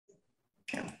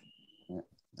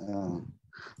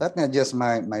Let me adjust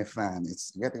my fan.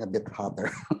 It's getting a bit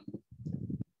hotter.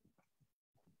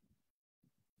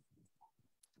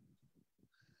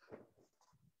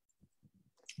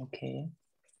 Okay,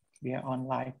 we are on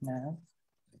live now.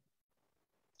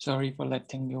 Sorry for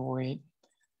letting you wait.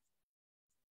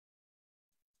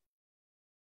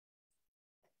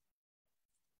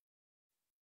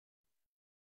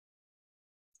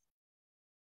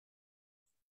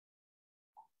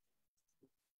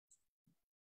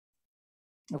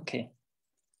 Okay.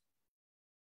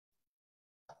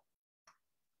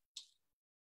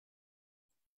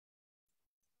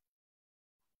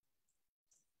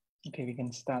 Okay, we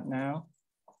can start now.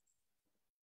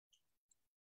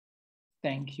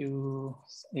 Thank you,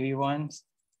 everyone.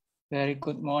 Very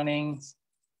good morning.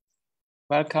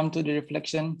 Welcome to the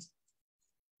reflection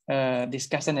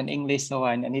discussion in English. So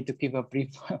I need to give a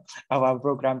brief of our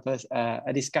program first.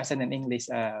 A discussion in English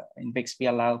in which we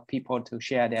allow people to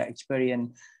share their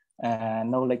experience,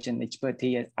 knowledge, and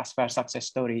expertise as well as success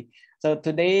story. So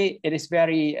today it is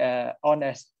very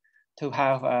honest to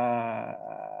have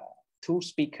two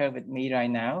speakers with me right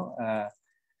now.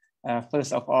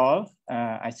 First of all,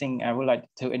 I think I would like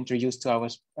to introduce to our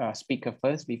speaker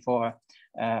first before,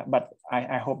 but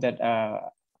I hope that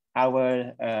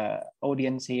our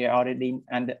audience here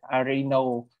already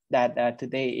know that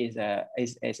today is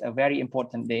a very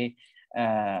important day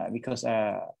because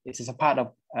this is a part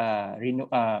of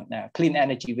Clean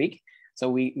Energy Week. So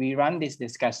we run this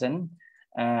discussion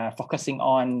focusing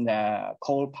on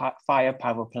coal-fired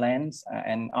power plants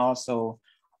and also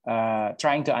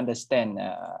trying to understand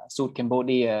should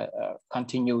Cambodia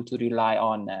continue to rely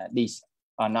on this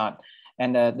or not.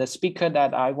 And the speaker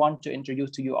that I want to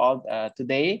introduce to you all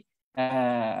today,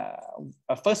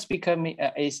 first speaker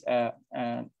is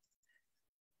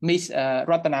Ms.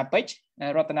 Ratana Pech.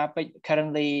 Ratana Pech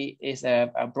currently is a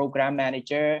program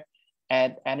manager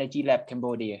at Energy Lab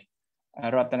Cambodia.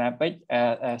 Ratana Pech,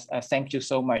 thank you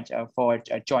so much for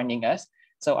joining us.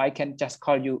 So I can just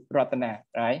call you Ratana,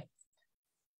 right?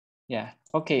 Yeah,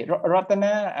 okay.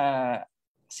 Ratana,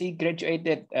 she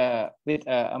graduated with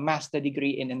a master's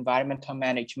degree in environmental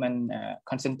management,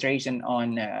 concentration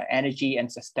on energy and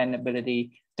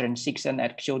sustainability transition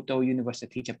at Kyoto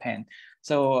University, Japan.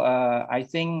 So I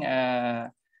think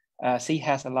she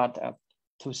has a lot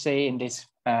to say in this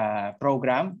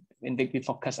program in which we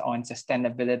focus on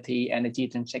sustainability, energy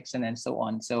transition, and so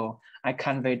on. So I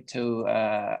can't wait to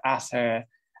ask her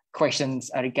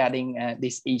questions regarding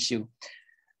this issue.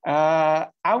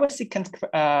 Our second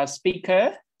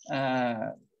speaker,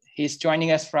 he's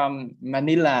joining us from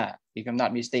Manila, if I'm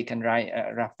not mistaken, right,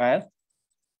 Rafael?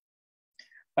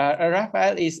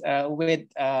 Rafael is with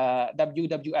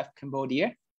WWF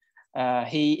Cambodia.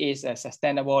 He is a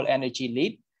sustainable energy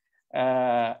lead.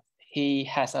 He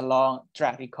has a long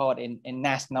track record in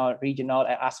national, regional,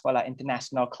 as well as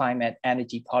international climate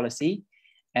energy policy.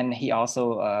 And he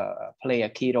also play a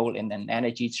key role in an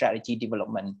energy strategy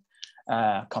development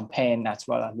campaign as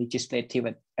well as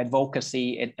legislative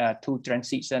advocacy to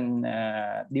transition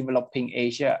developing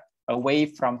Asia away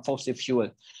from fossil fuel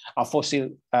or fossil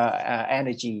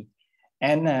energy.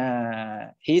 And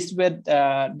he's with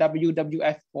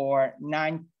WWF for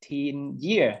 19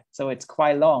 years, so it's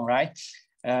quite long, right?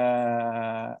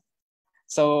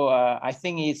 So I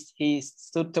think he's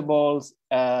suitable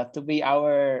to be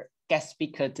our guest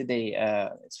speaker today.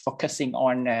 It's focusing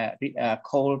on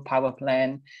coal power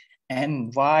plant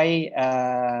and why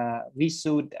we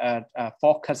should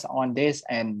focus on this,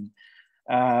 and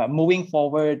moving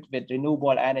forward with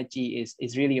renewable energy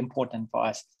is really important for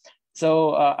us.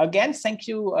 So again, thank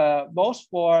you both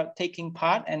for taking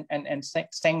part and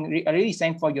really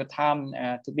thank for your time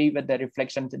to be with the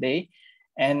reflection today.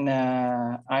 And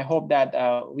I hope that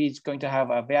we're going to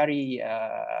have a very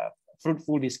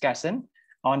fruitful discussion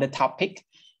on the topic.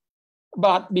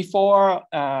 But before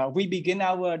we begin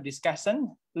our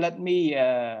discussion, let me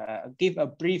give a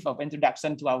brief of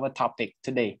introduction to our topic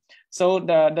today. So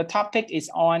the topic is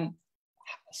on,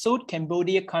 should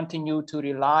Cambodia continue to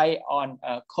rely on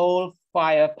a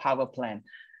coal-fired power plant?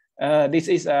 This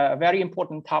is a very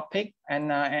important topic,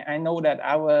 and I know that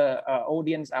our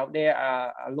audience out there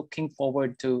are looking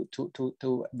forward to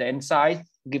the insight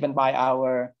given by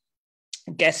our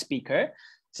guest speaker.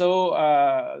 So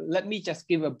let me just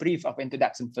give a brief of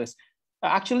introduction first.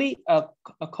 Actually,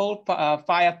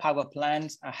 coal-fired power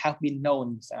plants have been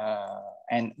known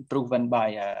and proven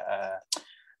by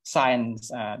science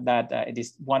that it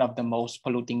is one of the most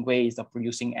polluting ways of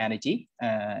producing energy.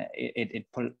 It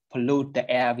pollutes the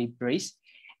air we breathe,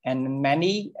 And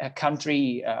many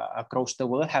countries across the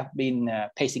world have been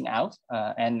phasing out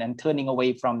and turning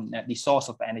away from the source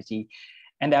of energy.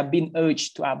 And have been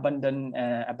urged to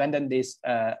abandon this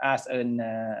as an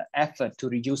effort to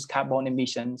reduce carbon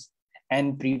emissions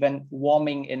and prevent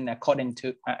warming in accordance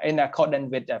with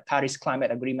the Paris Climate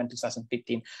Agreement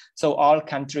 2015. So all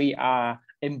countries are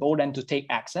emboldened to take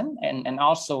action and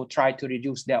also try to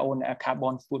reduce their own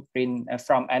carbon footprint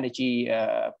from energy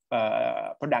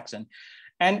production.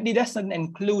 And it doesn't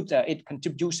include its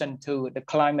contribution to the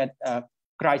climate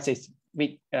crisis,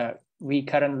 which we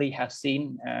currently have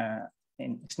seen.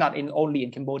 It's not only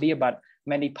in Cambodia, but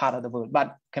many parts of the world.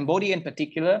 But Cambodia in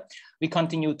particular, we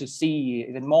continue to see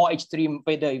even more extreme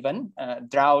weather event,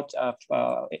 drought,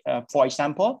 for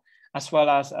example, as well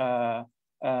as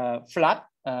flood.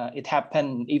 It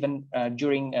happened even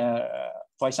during,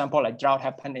 for example, like drought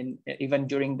happened even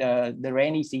during the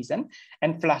rainy season,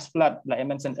 and flood, like I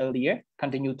mentioned earlier,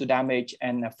 continue to damage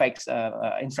and affects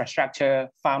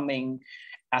infrastructure, farming,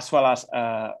 as well as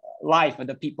life of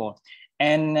the people.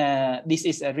 And this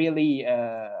is a really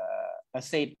a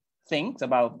sad thing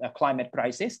about a climate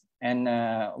crisis. And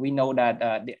we know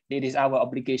that it is our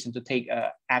obligation to take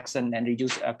action and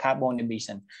reduce carbon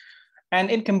emission. And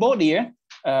in Cambodia,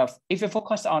 if we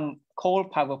focus on coal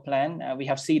power plant, we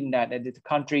have seen that the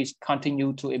countries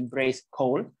continue to embrace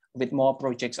coal with more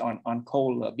projects on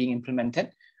coal being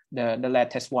implemented. The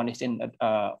latest one is in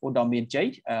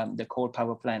Udomyinjay, the coal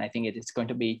power plant. I think it is going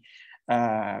to be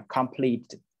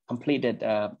completed,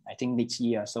 I think next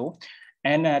year or so.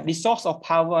 And the source of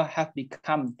power have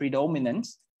become predominant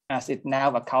as it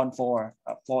now account for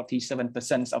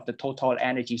 47% of the total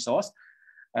energy source.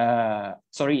 Total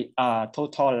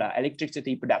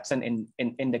electricity production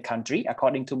in the country,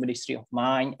 according to Ministry of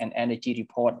Mine and Energy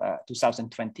Report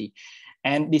 2020.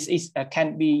 And this is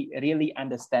can be really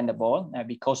understandable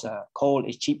because coal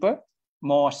is cheaper,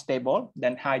 more stable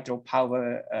than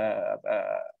hydropower.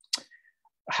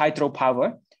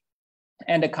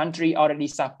 And the country already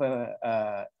suffered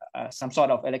some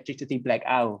sort of electricity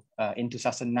blackout in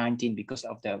 2019 because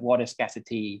of the water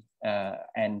scarcity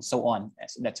and so on.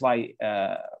 So that's why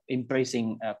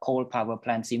embracing coal power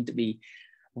plants seem to be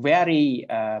very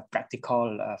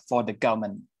practical for the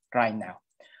government right now.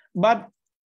 But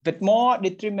with more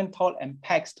detrimental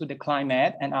impacts to the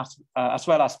climate and as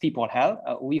well as people health,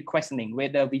 we're questioning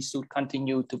whether we should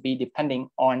continue to be depending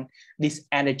on this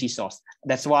energy source.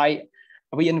 That's why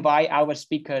we invite our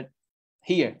speaker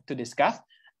here to discuss,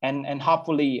 and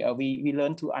hopefully we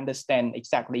learn to understand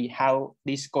exactly how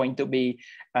this is going to be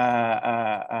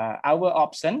our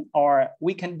option, or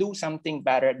we can do something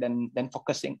better than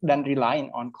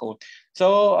relying on coal.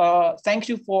 So thank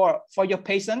you for your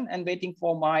patience and waiting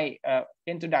for my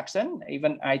introduction.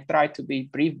 Even I tried to be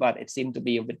brief, but it seemed to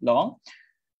be a bit long.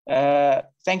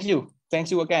 Thank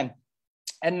you again.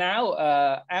 And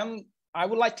now I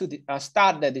would like to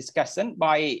start the discussion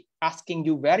by asking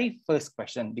you very first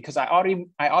question, because I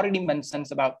already mentioned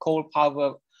about coal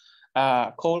power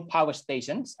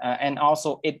stations and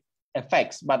also its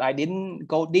effects, but I didn't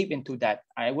go deep into that.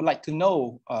 I would like to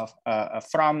know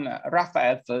from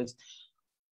Raphael first.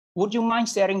 Would you mind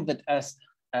sharing with us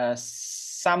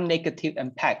some negative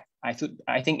impact? I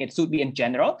think it should be in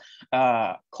general.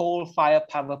 Coal-fired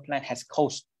power plant has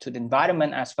caused to the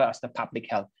environment as well as the public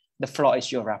health. The floor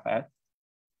is yours, Raphael.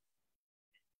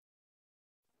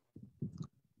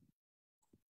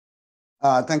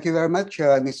 Thank you very much,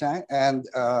 Nisai, and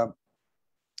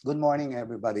good morning,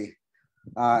 everybody.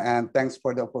 And thanks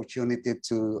for the opportunity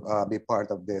to be part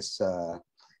of this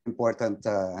important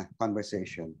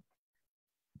conversation.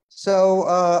 So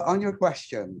on your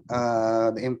question,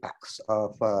 the impacts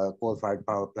of coal-fired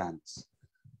power plants,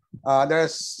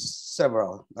 there's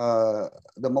several.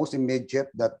 The most immediate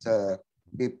that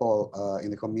people in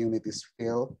the communities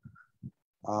feel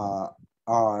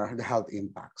are the health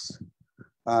impacts.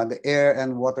 The air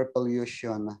and water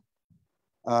pollution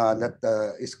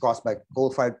that is caused by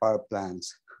coal-fired power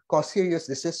plants cause serious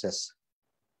diseases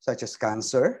such as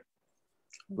cancer,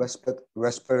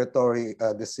 respiratory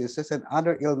diseases, and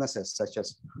other illnesses such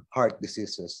as heart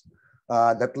diseases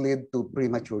that lead to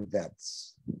premature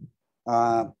deaths.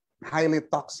 Highly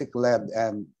toxic lead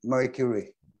and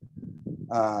mercury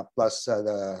plus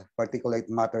the particulate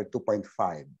matter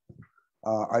 2.5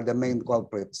 are the main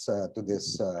culprits to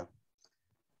this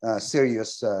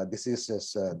serious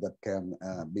diseases that can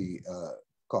be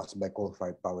caused by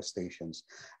coal-fired power stations.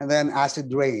 And then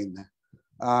acid rain.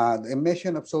 The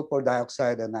emission of sulfur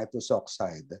dioxide and nitrous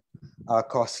oxide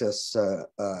causes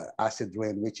acid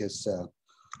rain, which is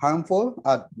harmful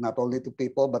not only to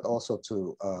people but also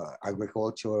to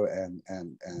agriculture and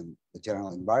the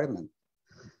general environment.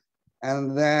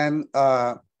 And then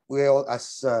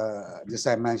as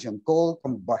I mentioned, coal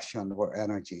combustion for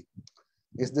energy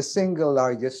is the single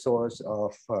largest source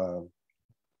of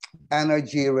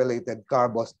energy-related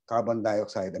carbon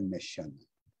dioxide emission.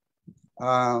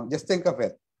 Just think of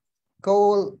it.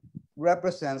 Coal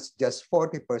represents just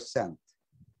 40%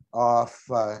 of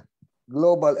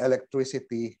global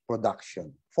electricity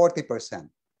production, 40%.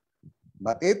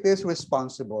 But it is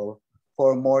responsible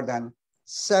for more than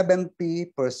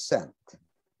 70%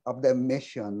 of the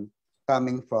emission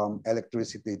coming from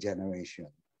electricity generation.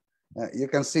 You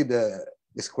can see the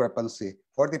discrepancy,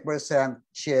 40%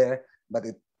 share, but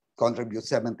it contributes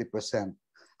 70%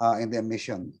 in the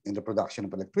emission in the production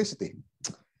of electricity.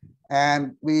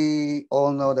 And we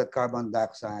all know that carbon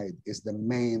dioxide is the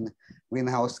main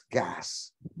greenhouse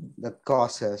gas that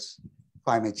causes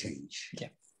climate change. Yeah.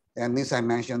 And this I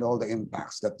mentioned all the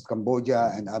impacts that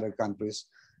Cambodia and other countries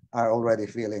are already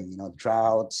feeling, you know,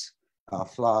 droughts,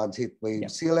 floods, heat waves, yeah,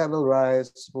 sea level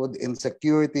rise, food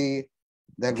insecurity,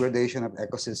 degradation of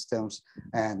ecosystems,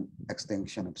 and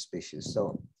extinction of species.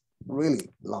 So really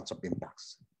lots of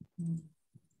impacts.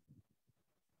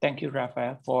 Thank you,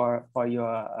 Raphael, for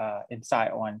your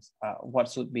insight on what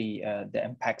should be the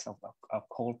impacts of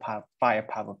coal-fired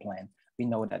power plant. We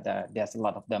know that there's a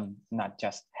lot of them, not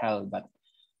just health, but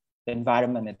the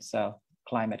environment itself,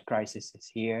 climate crisis is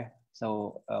here.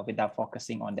 So without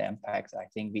focusing on the impacts, I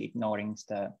think we're ignoring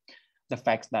the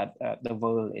fact that the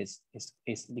world is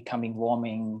becoming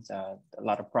warming, a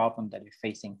lot of problems that we're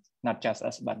facing, not just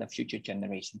us, but the future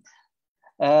generation.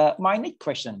 My next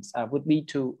questions would be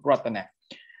to Ratana.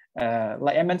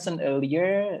 Like I mentioned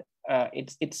earlier,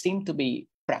 it seemed to be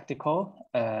practical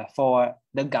for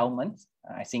the government.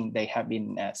 I think they have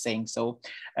been saying so.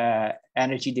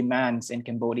 Energy demands in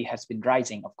Cambodia has been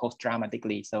rising, of course,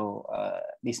 dramatically. So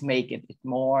this make it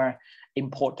more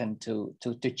important to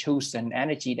choose an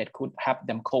energy that could help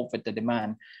them cope with the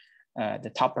demand.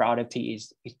 The top priority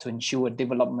is to ensure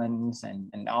developments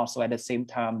and also at the same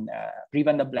time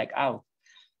prevent the blackout.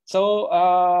 So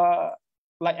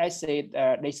like I said,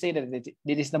 they say that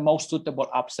it is the most suitable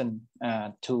option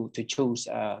to choose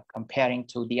comparing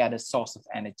to the other source of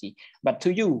energy. But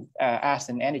to you, as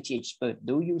an energy expert,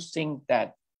 do you think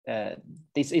that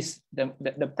this is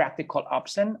the practical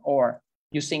option, or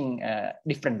you think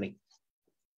differently?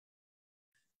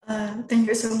 Thank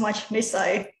you so much,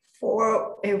 Nisai,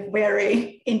 for a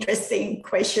very interesting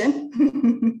question.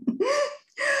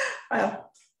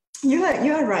 You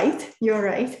are right. You're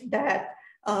right that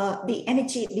the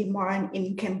energy demand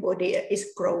in Cambodia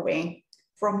is growing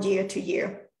from year to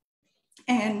year.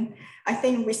 And I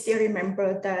think we still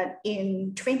remember that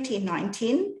in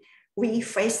 2019, we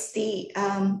faced the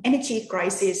energy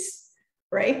crisis,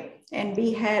 right? And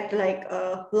we had like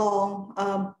a long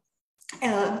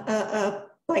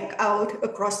blackout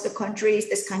across the countries,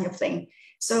 this kind of thing.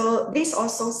 So this is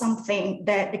also something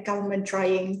that the government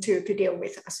trying to deal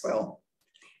with as well.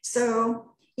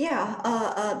 So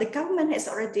yeah, the government has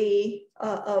already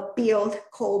built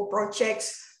coal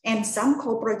projects, and some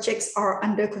coal projects are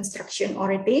under construction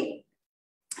already.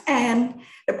 And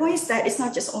the point is that it's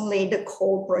not just only the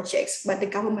coal projects, but the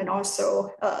government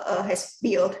also has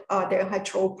built their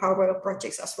hydropower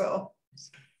projects as well.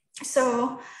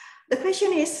 So the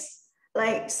question is,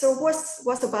 like, so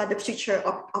what's about the future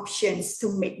options to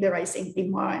meet the rising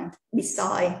demand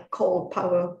beside coal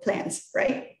power plants,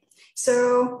 right?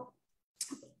 So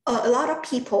a lot of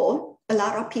people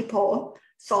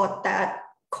thought that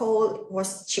coal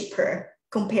was cheaper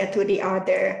compared to the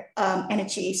other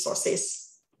energy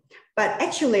sources. But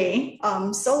actually,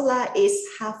 solar is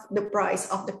half the price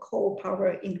of the coal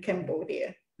power in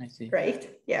Cambodia. I see. Right?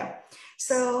 Yeah.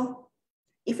 So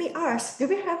if we ask, do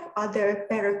we have other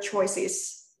better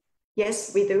choices?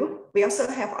 Yes, we do. We also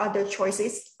have other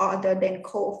choices other than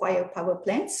coal-fired power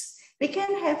plants. We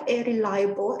can have a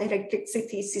reliable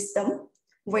electricity system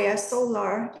where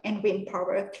solar and wind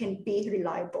power can be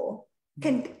reliable,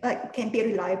 can be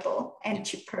reliable and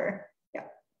cheaper. Yeah.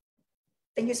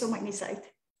 Thank you so much, Nisai.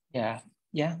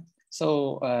 Yeah.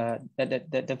 So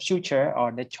the future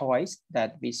or the choice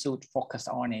that we should focus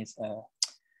on is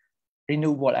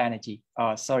renewable energy.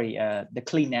 The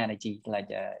clean energy like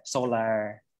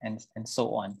solar and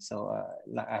so on. So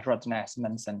like Ratana has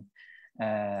mentioned,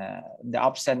 the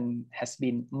option has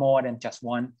been more than just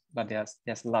one, but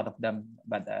there's a lot of them.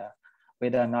 But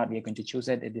whether or not we are going to choose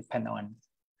it, it depends on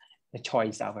the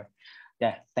choice.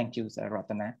 Thank you,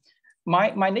 Ratana.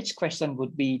 My next question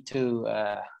would be to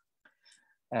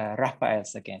Raphael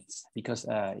again, because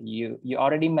you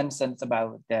already mentioned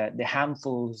about the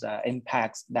harmful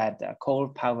impacts that coal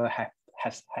power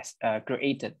has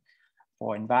created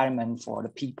for environment, for the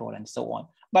people, and so on.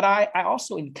 But I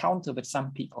also encounter with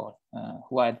some people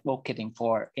who are advocating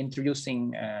for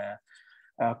introducing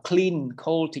clean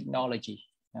coal technology.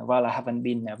 Well, I haven't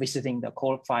been visiting the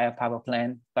coal-fired power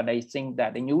plant, but I think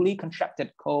that the newly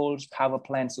constructed coal power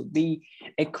plants would be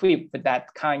equipped with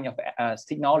that kind of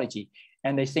technology.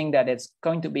 And they think that it's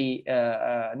going to be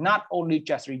not only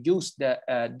just reduce the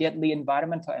deadly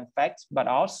environmental effects, but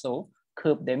also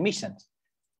curb the emissions.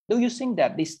 Do you think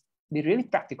that this be really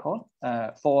practical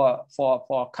for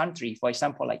a country, for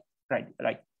example, like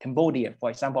Cambodia, for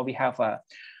example, we have a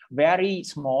very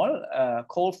small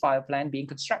coal-fired plant being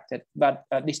constructed, but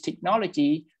this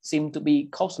technology seems to be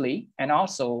costly, and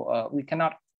also we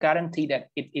cannot guarantee that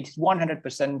it's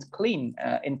 100% clean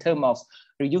in terms of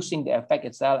reducing the effect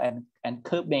itself and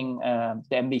curbing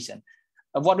the emission.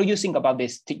 What do you think about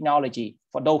this technology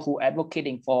for those who are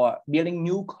advocating for building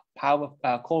new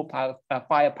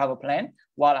coal-fired power plant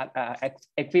while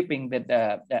equipping with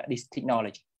this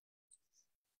technology?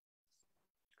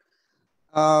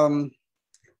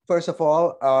 First of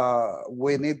all,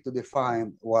 we need to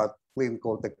define what clean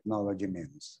coal technology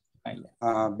means.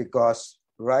 Because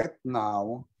right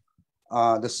now,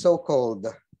 the so-called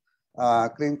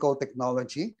clean coal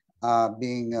technology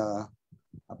being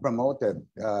promoted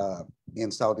in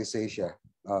Southeast Asia,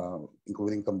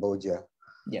 including Cambodia,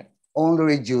 only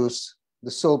reduce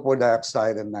the sulfur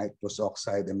dioxide and nitrous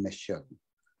oxide emission.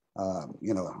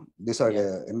 These are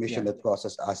the emission that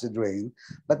causes acid rain,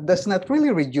 but does not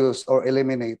really reduce or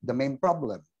eliminate the main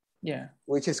problem,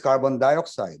 which is carbon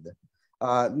dioxide.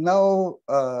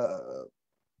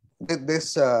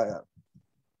 This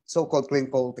so-called clean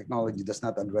coal technology does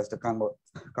not address the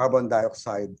carbon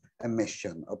dioxide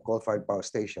emission of coal-fired power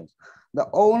stations. The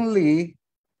only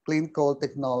clean coal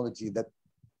technology that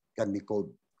can be called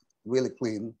really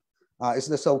clean is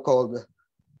the so-called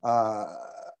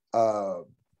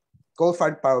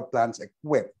coal-fired power plants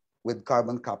equipped with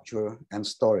carbon capture and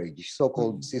storage,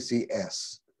 so-called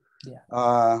CCS.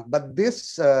 But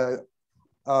these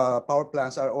power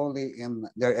plants are only in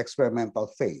their experimental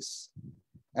phase.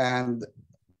 And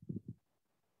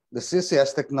the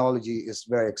CCS technology is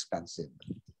very expensive.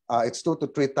 It's 2 to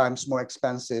 3 times more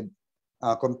expensive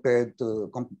compared to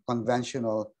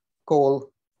conventional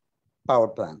coal power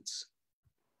plants.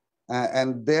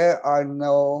 And there are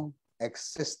no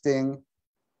existing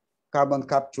carbon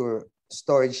capture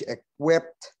storage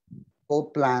equipped coal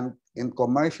plant in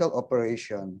commercial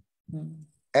operation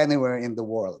anywhere in the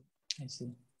world. I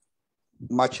see.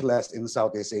 Much less in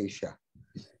Southeast Asia.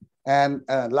 And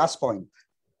last point,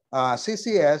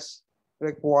 CCS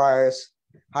requires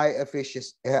high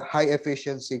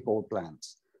efficiency coal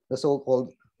plants, the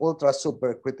so-called ultra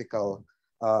supercritical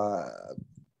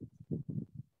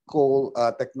coal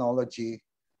technology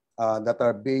that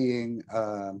are being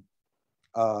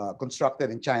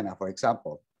constructed in China, for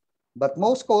example. But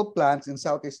most coal plants in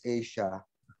Southeast Asia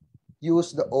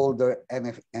use the older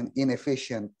and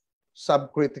inefficient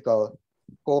subcritical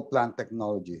coal plant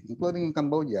technology, including in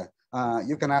Cambodia.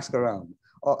 You can ask around.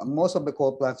 Most of the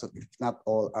coal plants, if not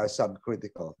all, are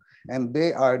subcritical, and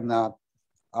they are not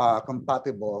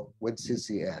compatible with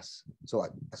CCS. So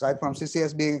aside from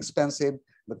CCS being expensive,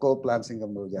 the coal plants in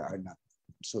Cambodia are not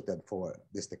suited for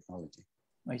this technology.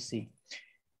 I see.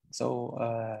 So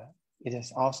it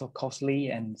is also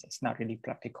costly and it's not really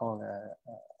practical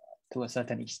to a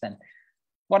certain extent.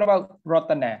 What about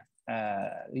Rotana?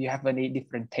 Do you have any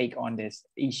different take on this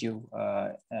issue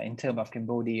in terms of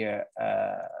Cambodia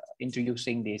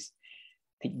introducing this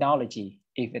technology,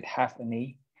 if it have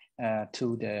any,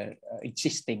 to the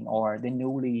existing or the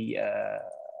newly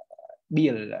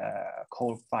built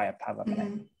coal-fired power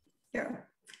plant?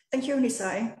 Thank you,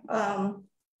 Nisai.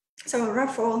 So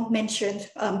Rafael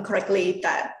mentioned correctly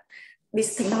that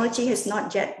this technology has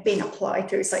not yet been applied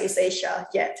to Southeast Asia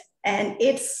yet, and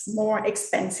it's more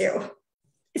expensive.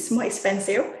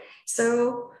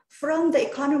 So from the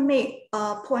economic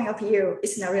point of view,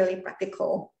 it's not really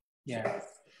practical.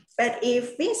 But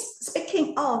if we're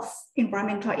speaking of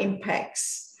environmental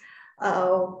impacts,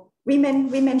 we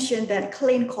mentioned that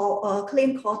clean coal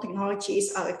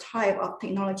technologies are a type of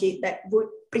technology that would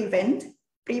prevent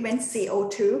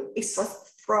CO2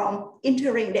 exhaust from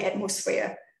entering the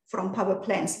atmosphere from power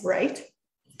plants, right?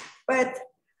 But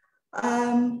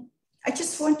I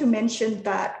just want to mention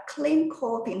that clean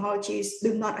coal technologies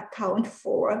do not account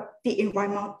for the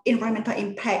environmental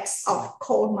impacts of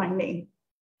coal mining,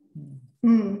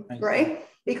 right?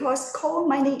 Because coal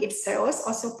mining itself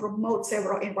also promotes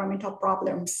several environmental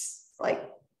problems, like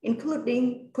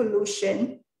including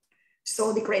pollution,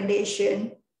 soil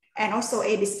degradation, and also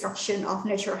a destruction of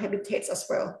natural habitats as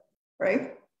well,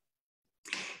 right?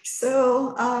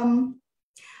 So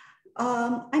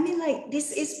I mean, like,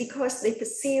 this is because they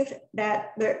perceive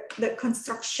that the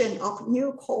construction of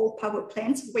new coal power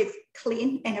plants with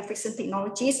clean and efficient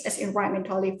technologies as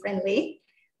environmentally friendly,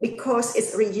 because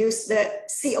it's reduced the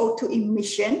CO2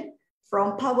 emission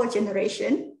from power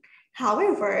generation.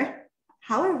 However,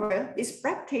 this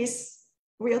practice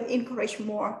will encourage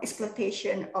more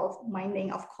exploitation of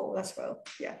mining of coal as well.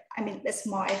 Yeah, I mean, that's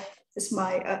my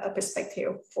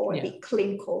perspective for the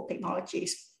clean coal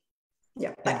technologies.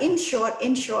 Yeah, but in short,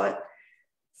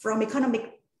 from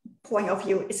economic point of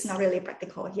view, it's not really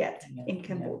practical yet in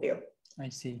Cambodia. I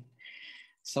see.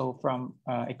 So from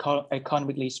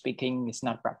economically speaking, it's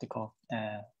not practical.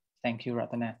 Thank you,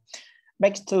 Ratana.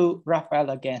 Back to Raphael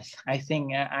again. I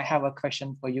think I have a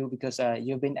question for you, because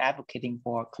you've been advocating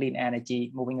for clean energy,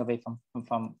 moving away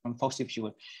from fossil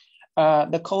fuel.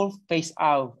 The coal phase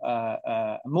out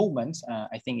movement,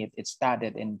 I think it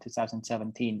started in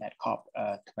 2017 at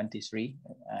COP23.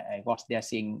 I was there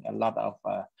seeing a lot of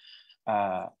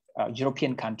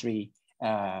European country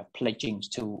pledging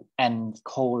to end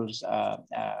coal's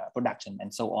production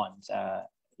and so on,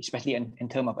 especially in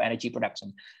terms of energy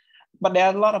production. But there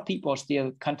are a lot of people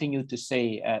still continue to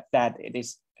say that it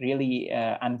is really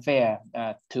unfair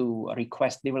to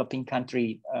request developing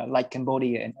country like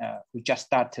Cambodia, who just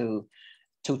start to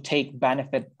take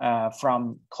benefit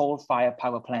from coal-fired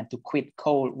power plant, to quit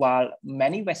coal, while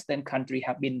many Western countries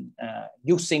have been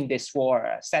using this for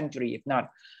a century, if not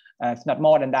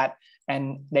more than that.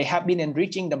 And they have been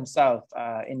enriching themselves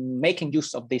in making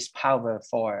use of this power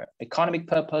for economic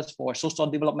purpose, for social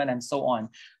development, and so on.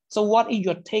 So what is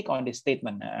your take on this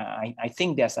statement? I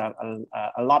think there's a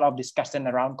lot of discussion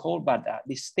around coal, but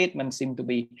this statement seems to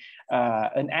be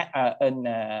an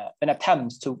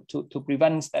attempt to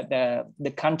prevent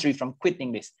the country from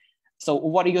quitting this. So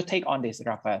what is your take on this,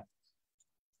 Raphael?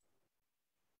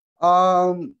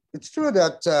 It's true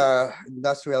that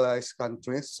industrialized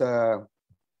countries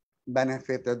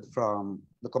benefited from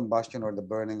the combustion or the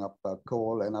burning of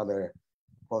coal and other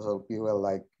fossil fuel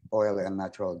like oil and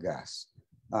natural gas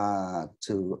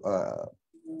to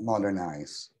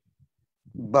modernize.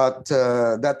 But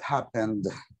that happened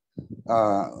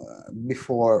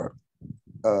before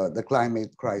the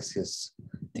climate crisis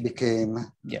became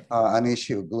an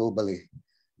issue globally.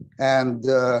 And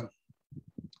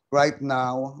right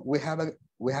now we have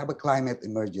a climate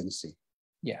emergency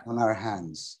on our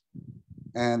hands,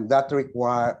 and that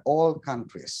requires all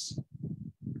countries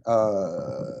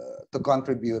to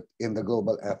contribute in the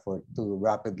global effort to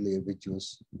rapidly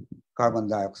reduce carbon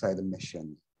dioxide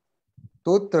emission,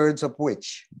 2/3 of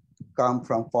which come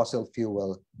from fossil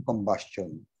fuel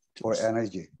combustion for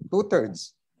energy.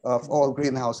 2/3 of all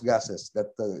greenhouse gases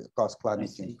that cause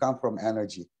climate change come from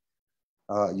energy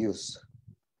use.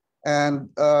 And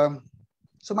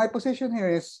so my position here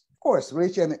is, of course,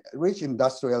 rich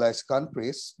industrialized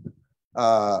countries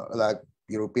like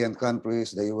European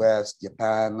countries, the US,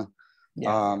 Japan,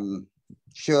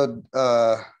 should,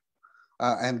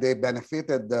 and they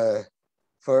benefited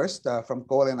first from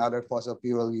coal and other fossil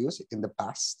fuel use in the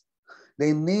past.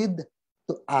 They need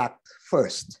to act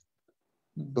first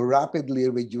to rapidly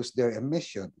reduce their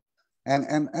emission.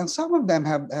 And some of them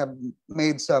have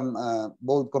made some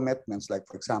bold commitments, like,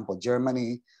 for example,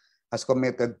 Germany has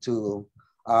committed to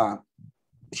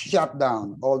shut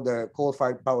down all their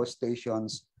coal-fired power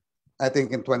stations, I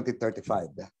think in 2035,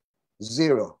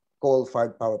 0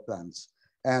 coal-fired power plants.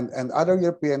 And other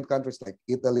European countries like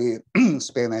Italy,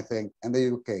 Spain, I think, and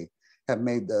the UK have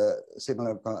made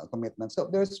similar commitments. So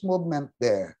there's movement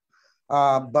there.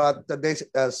 But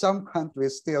some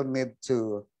countries still need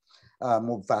to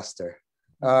move faster.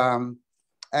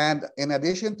 And in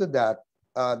addition to that,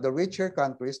 the richer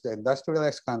countries, the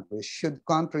industrialized countries, should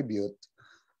contribute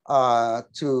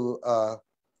to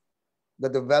the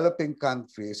developing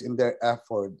countries in their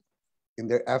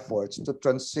efforts to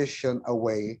transition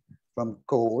away from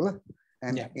coal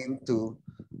and into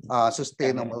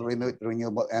sustainable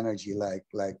renewable energy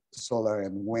like solar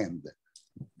and wind.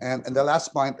 And the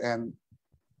last point, and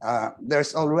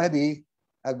there's already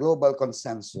a global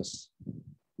consensus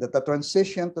that the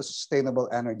transition to sustainable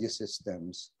energy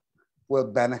systems will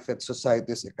benefit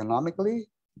societies economically,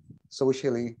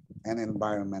 socially, and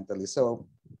environmentally. So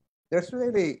there's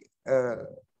really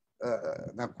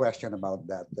no question about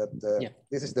that,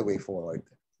 this is the way forward.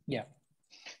 Yeah.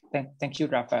 Thank you,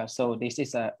 Raphael. So this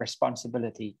is a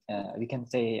responsibility. We can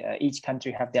say each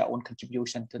country have their own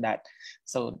contribution to that.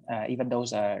 So even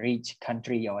those rich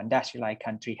country or industrialized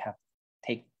country have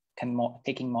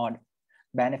taking more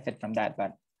benefit from that,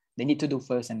 but they need to do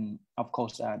first. And of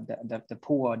course, the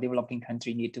poor developing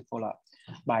country need to follow up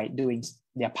by doing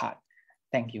their part.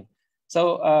 Thank you.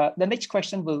 So the next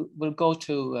question will go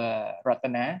to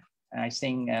Ratana. I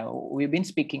think we've been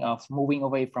speaking of moving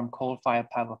away from coal-fired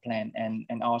power plant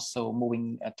and also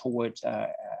moving towards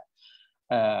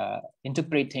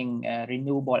integrating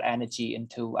renewable energy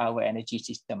into our energy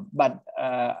system. But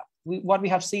what we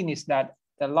have seen is that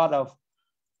a lot of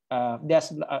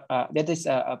there is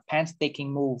a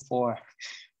painstaking move for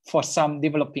some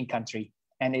developing country,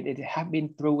 and it has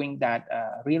been proving that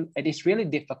it is really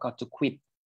difficult to quit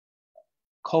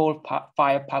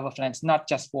coal-fired power plants, not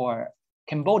just for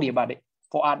Cambodia, but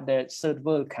for other third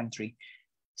world country.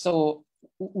 So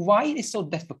why it is so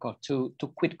difficult to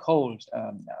quit coal?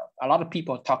 A lot of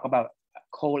people talk about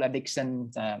coal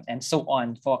addiction and so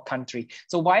on for a country.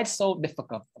 So why it's so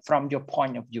difficult from your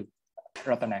point of view,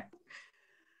 Ratana?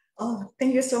 Oh,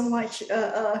 thank you so much,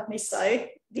 Ms.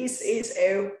 Sai. This is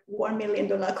a $1 million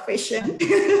question.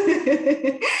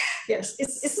 Yes,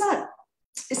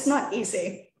 it's not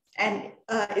easy, and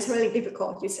it's really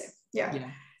difficult, you say.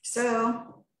 Yeah.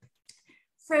 So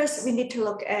first, we need to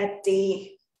look at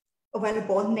the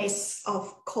availableness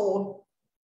of coal.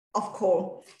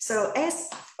 So as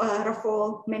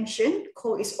Rafael mentioned,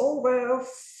 coal is over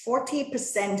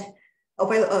 40%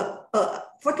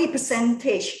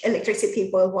 40%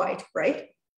 electricity worldwide, right,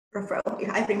 Rafael, if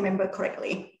I remember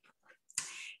correctly.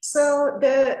 So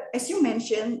as you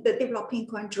mentioned, the developing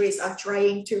countries are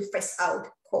trying to phase out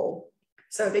coal.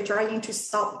 So they're trying to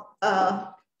stop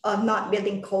not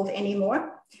building coal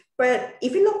anymore. But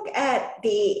if you look at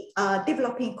the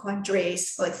developing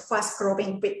countries, like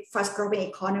fast-growing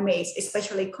economies,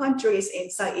 especially countries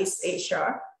in Southeast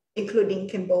Asia, including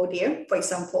Cambodia, for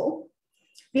example,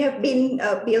 we have been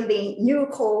building new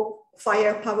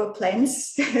coal-fired power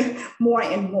plants more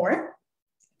and more.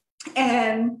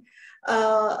 And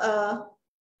the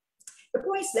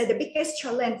point is that the biggest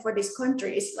challenge for these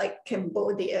countries like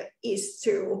Cambodia is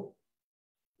to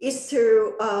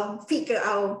figure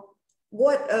out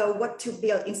what to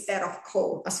build instead of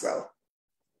coal as well,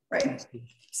 right?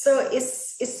 So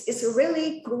it's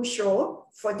really crucial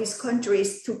for these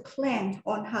countries to plan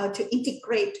on how to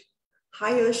integrate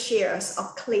higher shares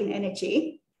of clean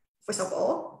energy, first of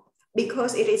all,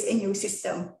 because it is a new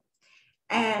system.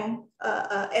 And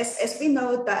as we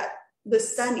know that the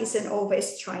sun isn't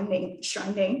always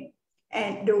shining,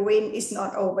 and the wind is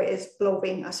not always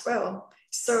blowing as well.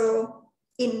 So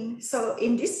in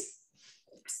these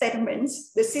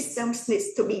statements, the systems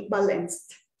needs to be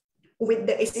balanced with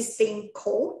the existing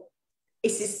coal,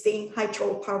 existing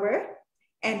hydropower,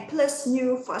 and plus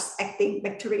new fast-acting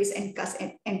batteries and gas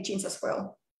engines as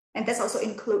well. And that also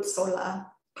includes solar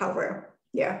power.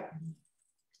 Yeah.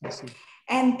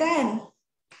 And then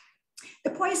the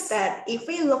point is that if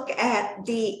we look at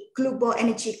the global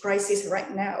energy crisis right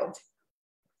now,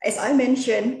 as I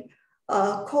mentioned,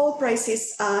 coal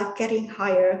prices are getting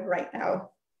higher right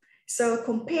now. So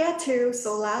compared to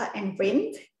solar and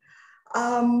wind,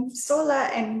 solar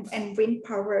and wind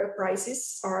power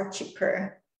prices are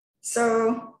cheaper.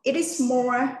 So it is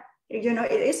more, it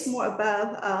is more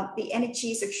about the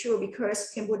energy secure,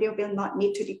 because Cambodia will not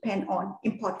need to depend on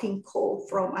importing coal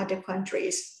from other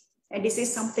countries. And this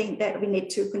is something that we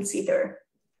need to consider.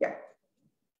 Yeah.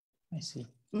 I see.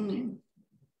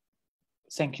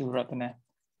 Thank you, Ratana.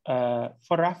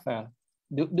 For Rafael,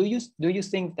 do you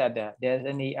think that there's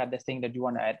any other thing that you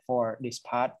want to add for this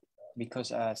part?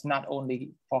 Because it's not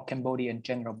only for Cambodia in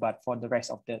general, but for the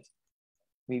rest of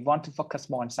we want to focus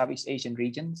more on Southeast Asian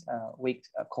regions with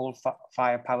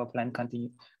coal-fired power plant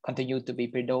continue to be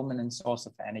predominant source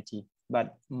of energy,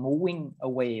 but moving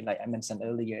away, like I mentioned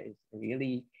earlier, is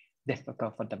really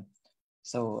difficult for them.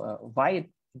 So why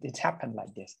it happened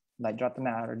like this? Like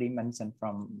Ratana already mentioned,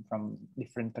 from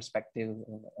different perspective,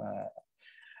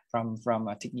 from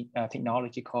a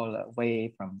technological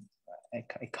way, from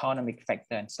economic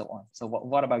factor, and so on. So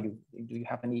what about you? Do you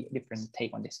have any different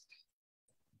take on this?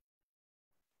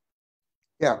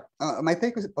 Yeah, my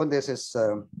take on this is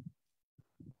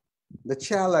the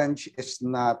challenge is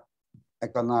not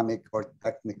economic or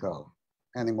technical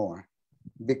anymore,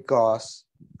 because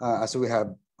as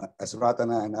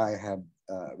Ratana and I have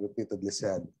repeatedly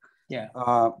said,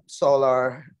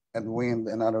 solar and wind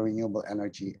and other renewable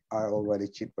energy are already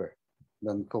cheaper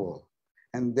than coal.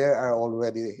 And there are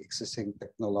already existing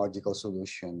technological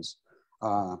solutions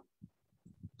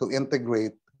to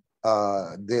integrate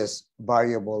this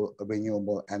variable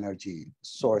renewable energy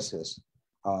sources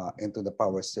into the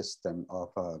power system of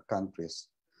countries.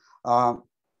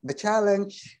 The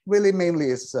challenge really mainly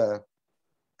is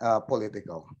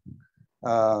political,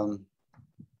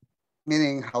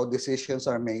 meaning how decisions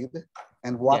are made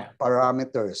and what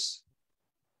parameters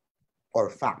or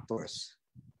factors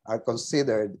are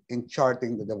considered in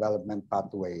charting the development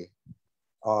pathway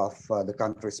of the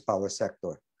country's power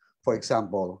sector. For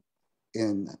example,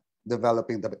 in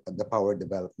developing the power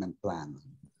development plan.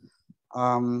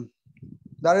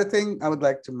 The other thing I would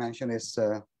like to mention is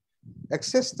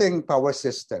existing power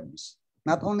systems,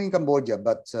 not only in Cambodia,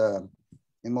 but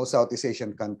in most Southeast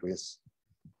Asian countries,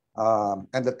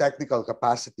 and the technical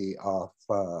capacity of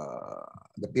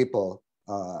the people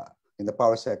in the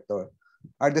power sector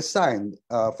are designed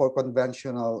for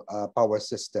conventional power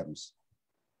systems.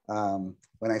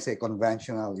 When I say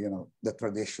conventional, you know, the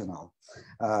traditional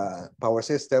power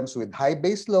systems with high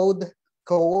base load,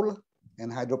 coal,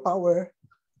 and hydropower.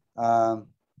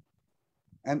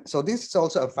 And so this is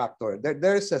also a factor.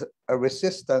 There's a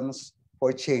resistance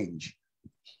for change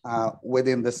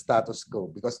within the status quo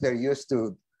because they're used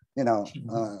to, you know,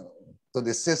 to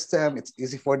the system. It's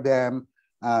easy for them.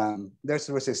 There's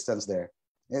resistance there.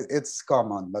 It's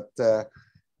common, but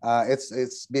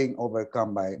it's being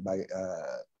overcome by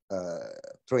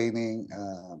training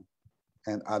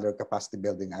and other capacity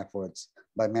building efforts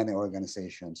by many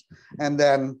organizations. And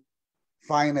then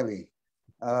finally,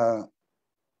 the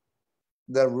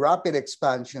rapid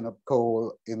expansion of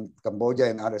coal in Cambodia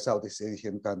and other Southeast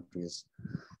Asian countries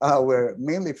were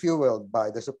mainly fueled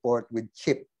by the support with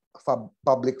cheap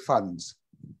public funds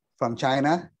from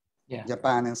China,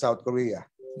 Japan, and South Korea.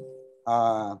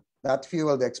 That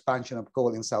fueled the expansion of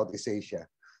coal in Southeast Asia.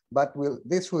 But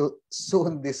this will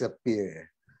soon disappear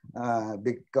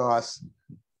because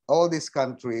all these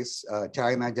countries,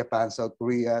 China, Japan, South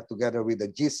Korea, together with the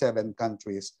G7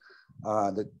 countries,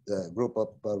 the group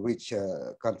of rich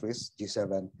countries,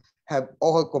 G7, have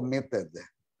all committed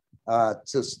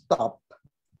to stop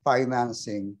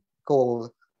financing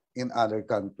coal in other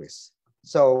countries.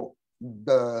 So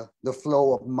the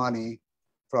flow of money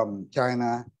from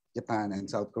China, Japan, and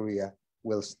South Korea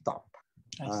will stop.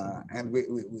 And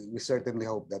we certainly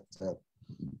hope that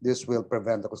this will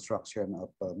prevent the construction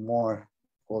of more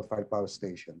coal-fired power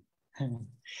station.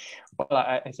 Well,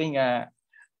 I think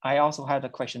I also had a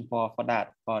question for the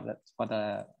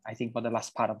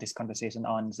last part of this conversation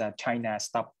on the China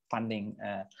stop funding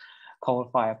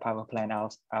coal-fired power plant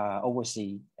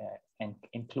overseas, and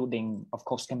including, of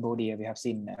course, Cambodia. We have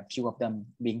seen a few of them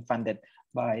being funded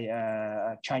by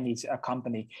a Chinese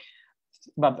company.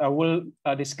 But I will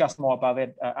discuss more about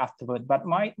it afterward. But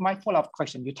my follow-up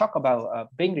question: you talk about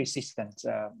being resistant.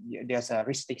 There's a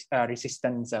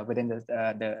resistance within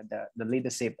the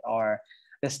leadership or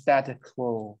the status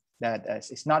quo that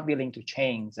is not willing to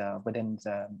change within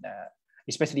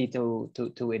especially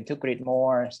to integrate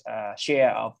more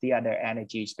share of the other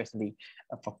energy, especially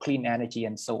for clean energy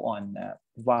and so on,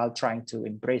 while trying to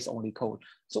embrace only coal.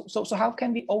 So how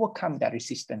can we overcome that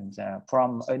resistance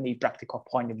from any practical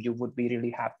point of view would be really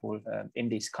helpful in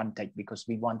this context, because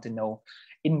we want to know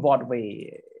in what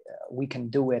way we can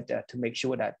do it to make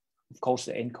sure that, of course,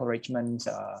 the encouragement,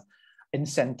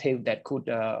 incentive that could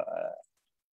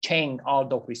change all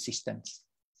those resistance.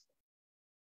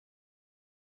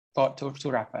 To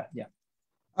Rafa, yeah.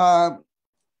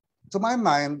 To my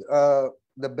mind,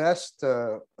 the best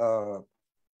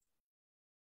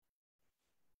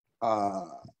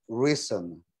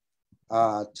reason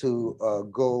to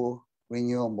go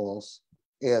renewables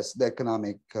is the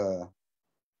economic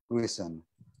reason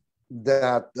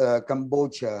that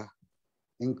Cambodia,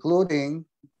 including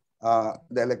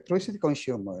the electricity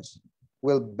consumers,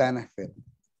 will benefit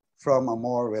from a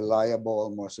more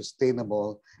reliable, more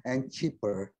sustainable, and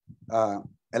cheaper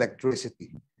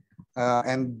electricity.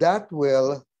 And that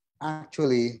will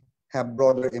actually have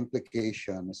broader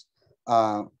implications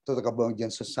to the Cambodian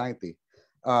society.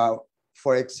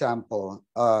 For example,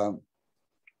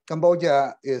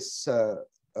 Cambodia is,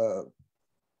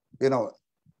 you know,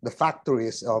 the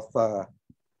factories of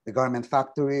the garment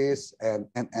factories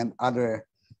and other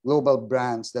global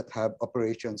brands that have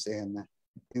operations in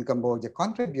Cambodia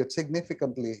contribute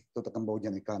significantly to the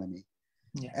Cambodian economy.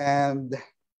 Yeah. And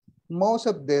most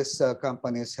of these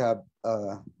companies have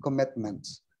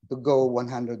commitments to go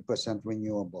 100%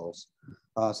 renewables.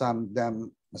 Some of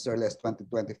them as early as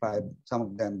 2025, some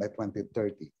of them by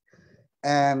 2030.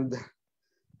 And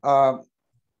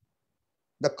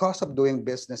the cost of doing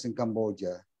business in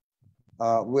Cambodia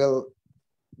will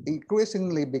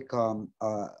increasingly become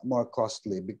more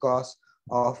costly because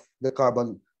of the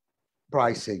carbon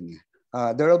pricing.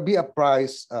 There will be a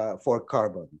price for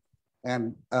carbon,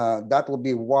 and that will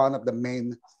be one of the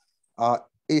main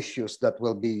issues that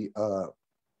will be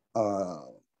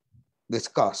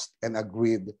discussed and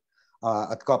agreed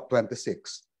at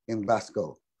COP26 in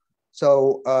Glasgow.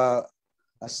 So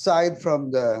aside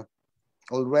from the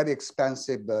already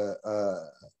expensive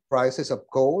prices of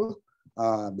coal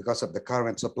because of the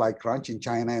current supply crunch in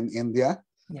China and India.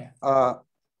 Yeah.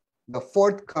 The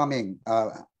forthcoming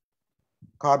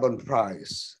carbon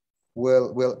price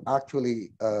will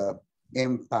actually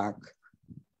impact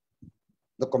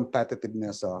the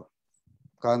competitiveness of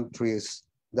countries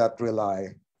that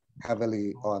rely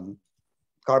heavily on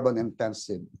carbon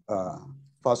intensive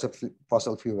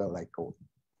fossil fuel like coal.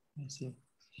 I see.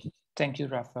 Thank you,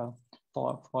 Rafael,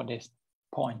 for this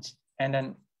point. And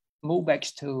then move back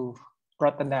to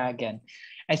Ratana again.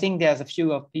 I think there's a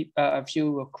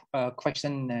few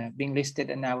questions being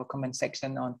listed in our comment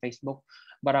section on Facebook,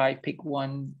 but I pick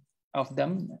one of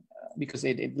them because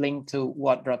it linked to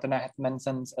what Ratana had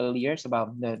mentioned earlier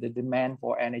about the demand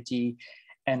for energy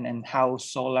and how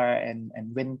solar and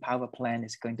wind power plant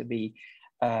is going to be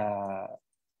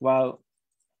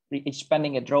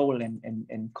expanding a role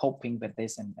in coping with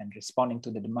this and responding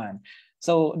to the demand.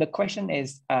 So the question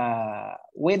is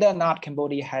whether or not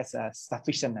Cambodia has a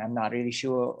sufficient, I'm not really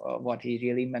sure what he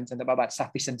really mentioned about, but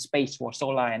sufficient space for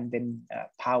solar and wind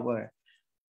power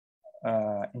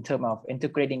in terms of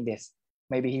integrating this.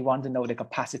 Maybe he wants to know the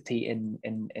capacity in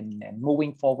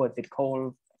moving forward with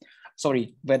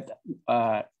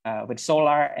with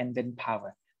solar and wind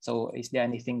power. So is there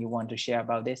anything you want to share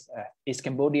about this? Is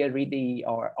Cambodia really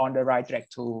or on the right track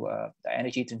to the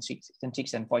energy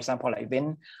transition? For example, like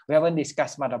wind, we haven't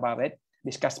discussed much about it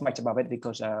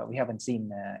because we haven't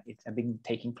seen it been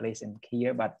taking place in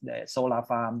here, but the solar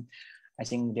farm, I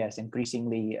think there's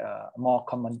increasingly more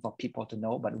common for people to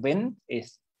know, but wind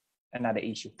is another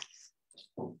issue.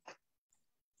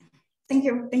 Thank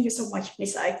you so much,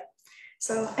 Ms. Ike.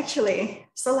 So actually,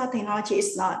 solar technology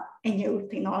is not a new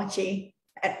technology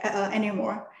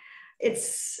anymore.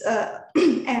 It's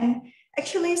and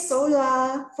actually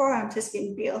solar farms has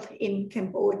been built in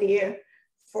Cambodia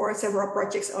for several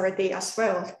projects already as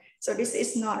well. So this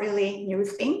is not really new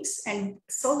things, and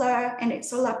solar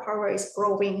power is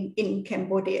growing in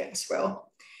Cambodia as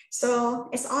well. So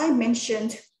as I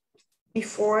mentioned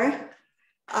before,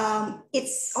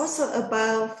 it's also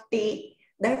about the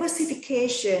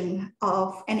diversification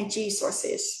of energy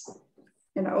sources.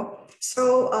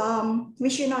 So we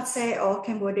should not say, oh,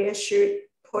 Cambodia should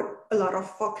put a lot of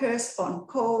focus on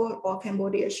coal, or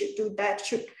Cambodia should do that.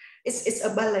 It's a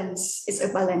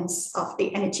balance of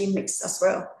the energy mix as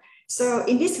well. So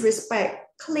in this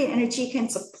respect, clean energy can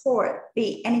support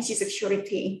the energy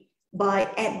security by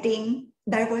adding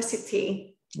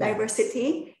diversity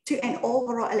to an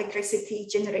overall electricity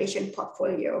generation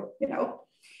portfolio.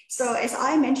 So as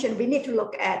I mentioned, we need to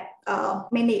look at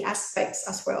many aspects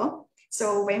as well.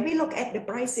 So when we look at the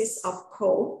prices of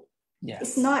coal,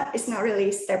 it's not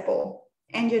really stable.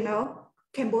 And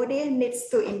Cambodia needs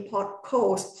to import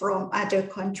coal from other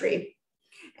countries.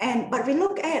 But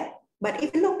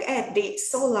if we look at the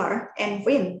solar and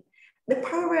wind, the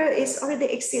power already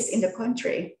exists in the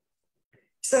country.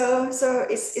 So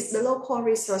it's the local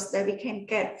resource that we can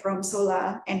get from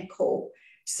solar and coal.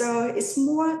 So it's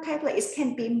more kind of like it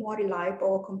can be more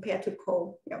reliable compared to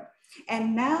coal.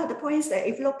 And now the point is that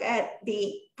if you look at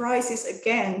the prices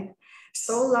again,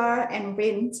 solar and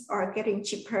wind are getting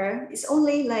cheaper. It's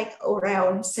only like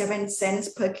around 7 cents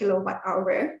per kilowatt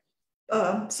hour.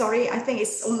 Sorry, I think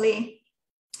it's only,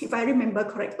 if I remember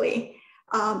correctly,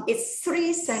 it's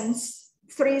 3 cents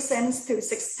to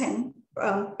 6 cents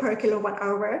per kilowatt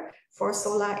hour for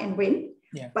solar and wind.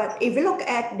 Yeah. But if you look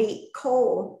at the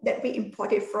coal that we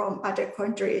imported from other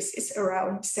countries, it's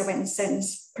around 7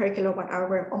 cents per kilowatt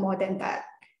hour or more than that.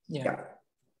 Yeah.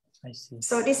 I see.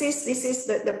 So this is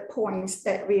the points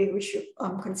that we should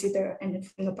consider and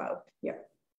think about. Yeah.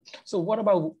 So what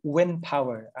about wind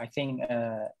power? I think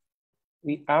are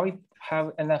we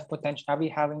having enough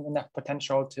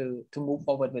potential to move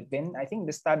forward with wind? I think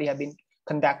the study has been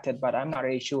conducted, but I'm not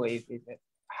really sure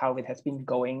how it has been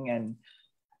going, and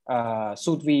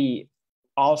should we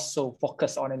also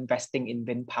focus on investing in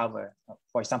wind power,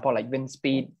 for example, like wind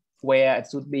speed, where it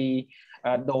should be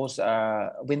those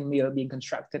windmill being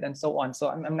constructed and so on. So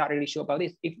I'm not really sure about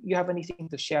this. If you have anything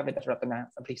to share with us, Ratana,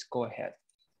 please go ahead.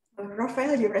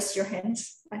 Rafael, you raise your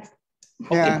hands.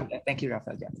 Yeah. Okay. Thank you,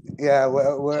 Rafael. Yeah,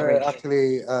 we're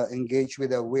actually engaged with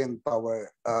the wind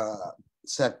power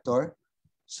sector.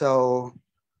 So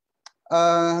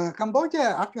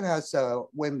Cambodia actually has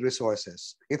wind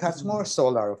resources. It has more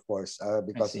solar, of course,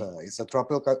 because it's a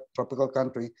tropical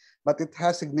country, but it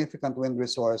has significant wind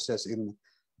resources in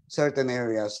certain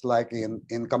areas, like in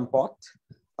Kampot,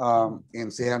 in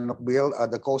Sihanoukville,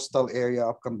 the coastal area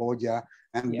of Cambodia,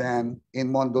 and then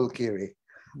in Mondulkiri.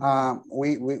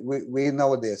 We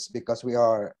know this because we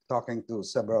are talking to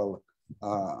several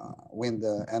wind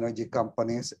energy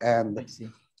companies, and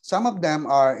some of them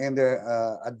are in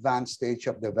the advanced stage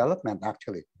of development,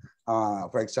 actually.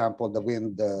 For example, the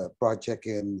wind project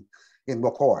in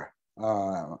Bokor,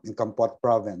 in Kampot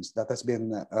province, that has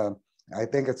been, I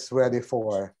think it's ready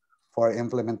for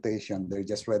implementation. They're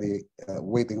just ready,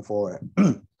 waiting for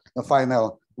the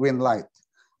final green light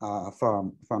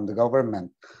from the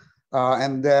government.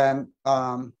 And then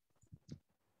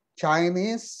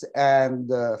Chinese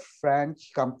and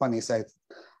French companies,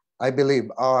 I believe,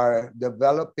 are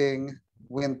developing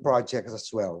wind projects as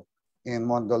well in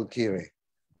Mondolkiri.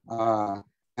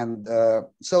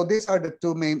 So these are the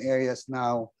two main areas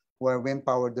now where wind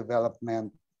power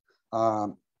development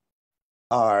are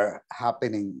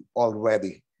happening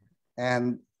already.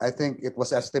 And I think it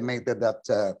was estimated that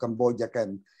Cambodia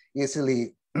can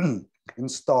easily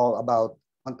install about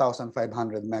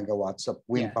 1,500 megawatts of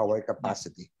wind power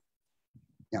capacity.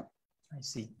 Yeah. I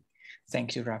see.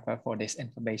 Thank you, Rafa, for this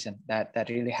information. That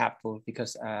really helpful,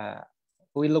 because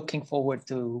we're looking forward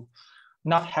to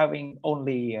not having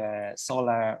only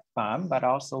solar farm, but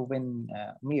also wind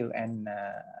mill, and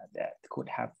that could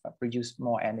have produced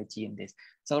more energy in this.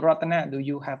 So Ratana, do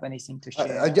you have anything to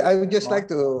share? I would just like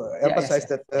to emphasize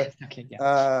that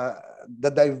the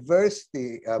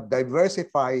diversity,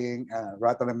 diversifying,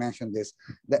 Ratana mentioned this,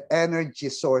 the energy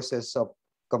sources of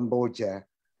Cambodia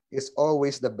is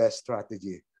always the best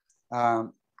strategy.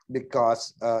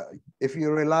 Because if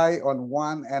you rely on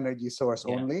one energy source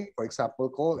only, for example,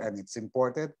 coal, and it's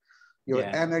imported, your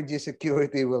energy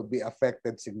security will be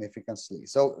affected significantly.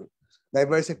 So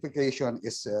diversification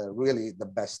is really the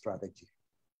best strategy.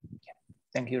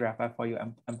 Thank you, Rafa, for you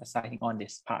emphasizing on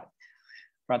this part.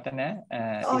 Ratana,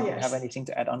 do you have anything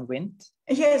to add on wind?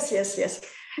 Yes.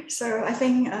 So I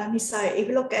think, Nisai, if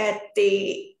you look at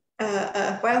the,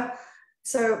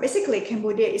 so basically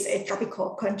Cambodia is a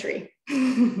tropical country.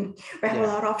 We have a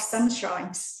lot of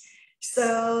sunshine.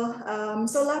 So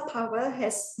solar power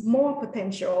has more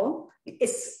potential.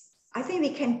 I think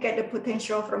we can get the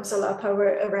potential from solar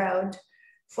power around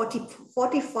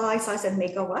 45,000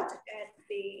 megawatts.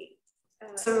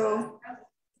 So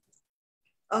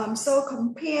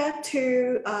compared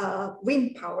to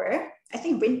wind power, I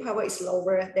think wind power is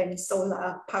lower than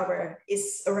solar power.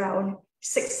 It's around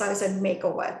 6,000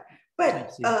 megawatts.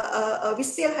 But we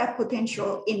still have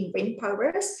potential in wind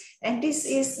powers, and this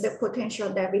is the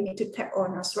potential that we need to tap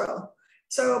on as well.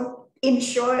 So in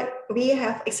short, we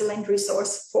have excellent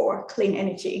resource for clean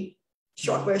energy.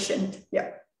 Short version,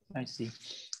 I see.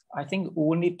 I think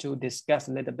we'll need to discuss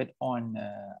a little bit on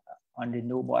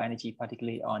renewable energy,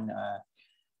 particularly on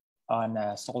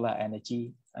solar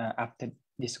energy after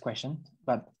this question.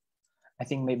 But I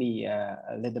think maybe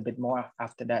a little bit more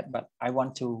after that, but I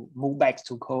want to move back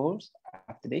to coal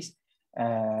after this,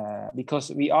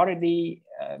 because we already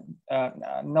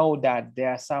know that there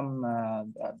are some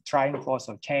trying force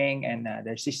of change and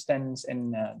the resistance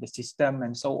in the system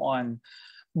and so on.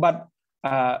 But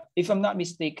if I'm not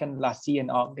mistaken, last year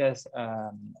in August,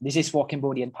 this is for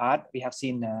Cambodian part, we have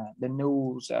seen the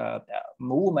news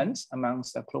movements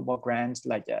amongst the global brands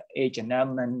like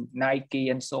H&M and Nike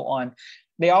and so on.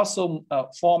 They also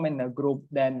form in a group,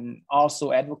 then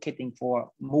also advocating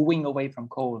for moving away from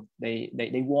coal. They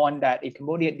warn that if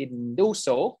Cambodia didn't do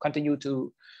so, continue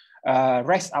to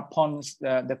rest upon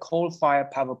the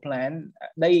coal-fired power plant,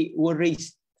 they will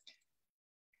reach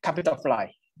capital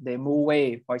flight. They move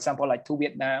away, for example, like to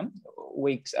Vietnam,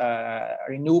 which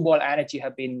renewable energy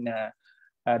have been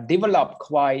developed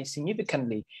quite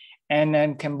significantly. And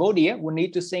then Cambodia will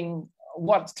need to think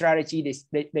what strategy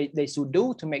they should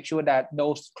do to make sure that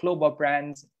those global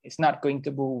brands is not going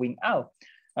to be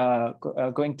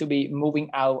moving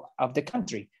out of the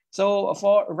country. So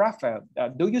for Rafa,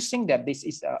 do you think that this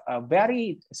is a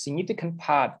very significant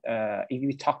part if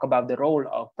you talk about the role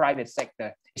of private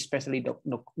sector, especially the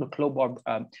global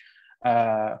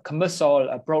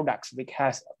commercial products, which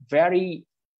has very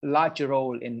large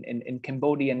role in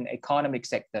Cambodian economic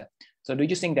sector? So do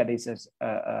you think that is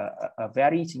a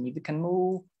very significant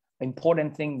move,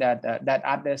 important thing that that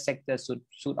other sectors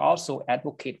should also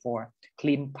advocate for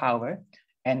clean power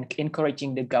and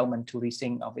encouraging the government to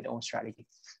rethink of its own strategy?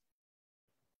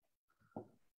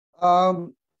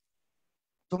 To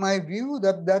my view,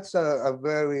 that's a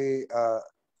very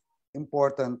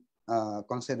important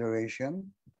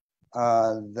consideration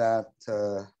that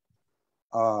the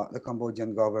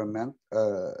Cambodian government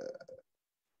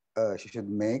should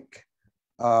make.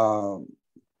 I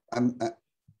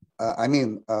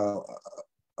mean,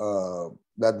 the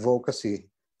advocacy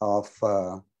of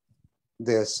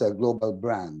these global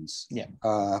brands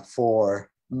for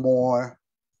more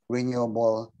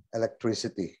renewable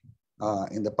electricity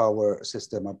in the power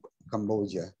system of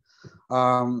Cambodia.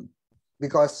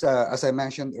 Because as I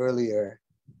mentioned earlier,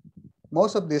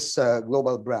 most of these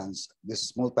global brands,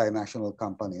 these multinational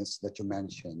companies that you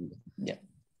mentioned,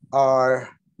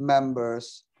 are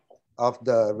members of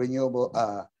the renewable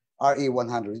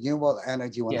RE100, Renewable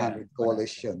Energy 100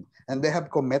 Coalition, and they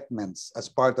have commitments as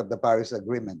part of the Paris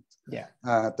Agreement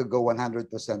to go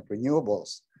 100%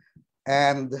 renewables.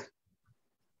 And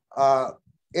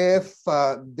if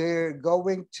they're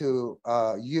going to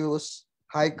use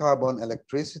high carbon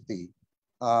electricity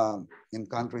in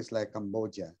countries like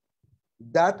Cambodia,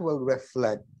 that will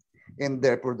reflect in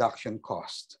their production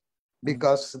cost,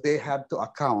 because they have to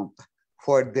account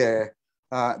for their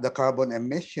the carbon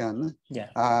emission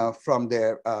from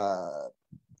their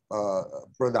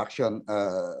production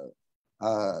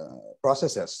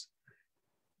processes,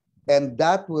 and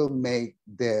that will make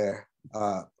their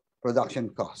production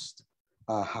cost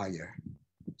higher.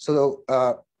 So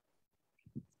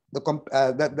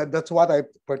that's what I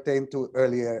pertained to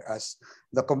earlier as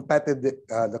the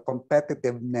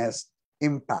competitiveness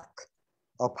impact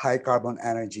of high carbon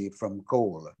energy from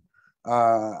coal,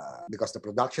 because the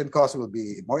production cost will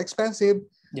be more expensive.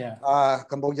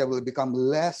 Cambodia will become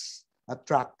less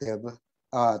attractive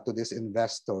to these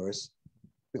investors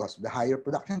because of the higher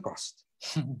production cost,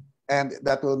 and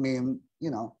that will mean,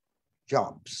 you know,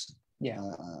 jobs.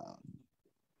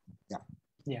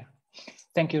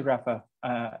 Thank you, Rafa.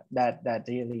 That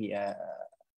really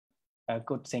a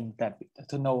good thing that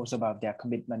to know about their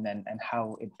commitment and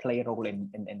how it play a role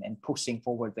in pushing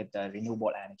forward with the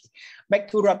renewable energy. Back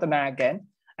to Ratana again.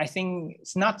 I think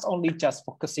it's not only just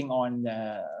focusing on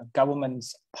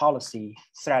government's policy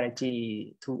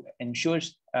strategy to ensure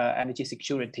energy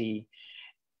security,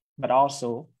 but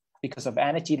also because of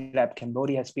Energy Lab,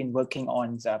 Cambodia has been working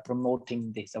on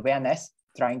promoting this awareness,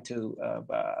 trying to,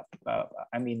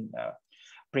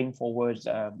 bring forward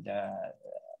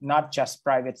not just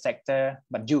private sector,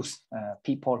 but youth,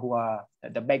 people who are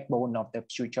the backbone of the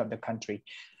future of the country.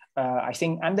 I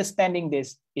think understanding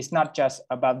this is not just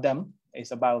about them,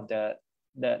 it's about the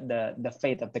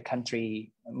fate of the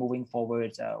country moving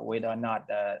forward, whether or not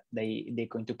they're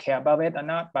going to care about it or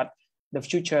not, but the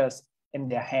future's in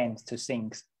their hands to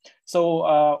think.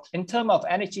 So in terms of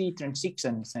energy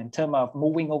transitions, in terms of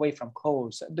moving away from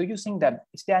coal, do you think that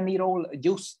is there any role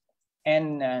youth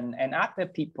and other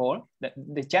people,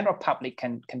 the general public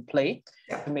can play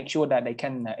to make sure that they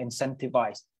can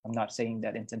incentivize? I'm not saying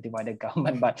that incentivize the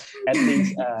government, but at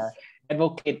least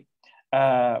advocate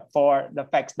for the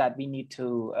facts that we need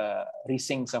to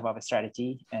rethink of our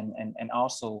strategy and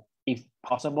also, if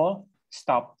possible,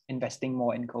 stop investing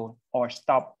more in coal or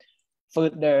stop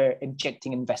further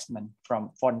injecting investment from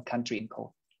foreign country in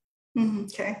coal.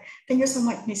 Okay, thank you so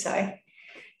much, Nisai.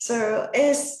 So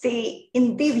as the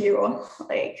individual,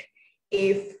 like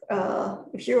if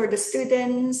you're the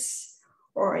students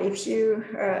or if you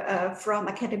are from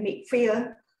academic field,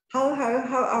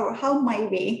 how might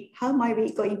we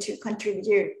going to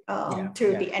contribute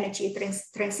to the energy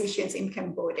transitions in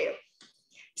Cambodia?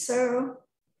 So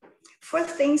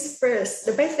first things first,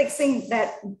 the basic thing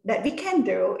that we can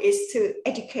do is to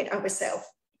educate ourselves.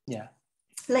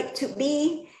 Like to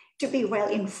be well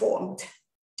informed,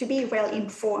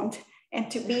 and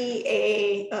to be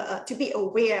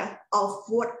aware of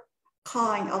what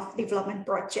kind of development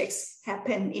projects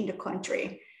happen in the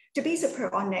country. To be super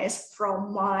honest,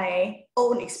 from my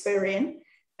own experience,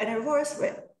 when I was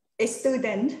a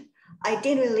student, I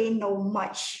didn't really know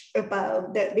much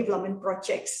about the development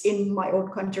projects in my own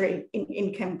country,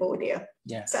 in Cambodia.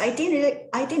 So I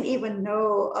didn't even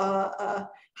know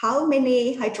how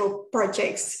many hydro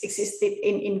projects existed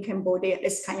in Cambodia,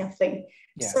 this kind of thing.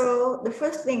 So the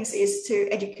first thing is to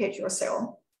educate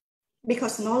yourself,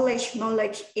 because knowledge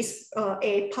is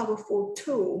a powerful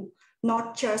tool,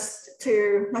 not just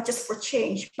for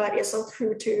change, but it's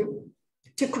also to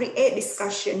create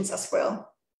discussions as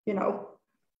well, you know.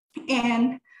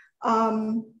 And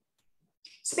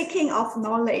speaking of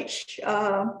knowledge,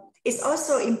 it's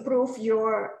also improve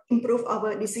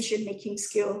our decision-making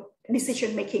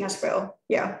as well.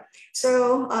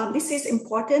 So this is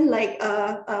important. Like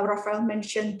Rafael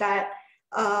mentioned that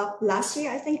last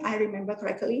year, I think I remember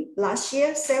correctly, last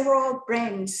year several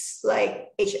brands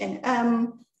like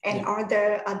H&M and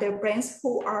other brands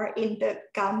who are in the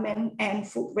garment and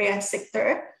footwear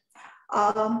sector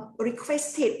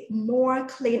requested more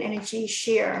clean energy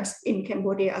shares in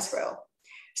Cambodia as well.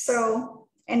 So,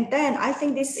 and then I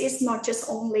think this is not just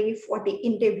only for the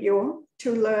individual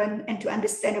to learn and to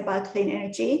understand about clean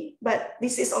energy, but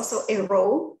this is also a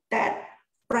role that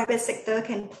private sector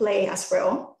can play as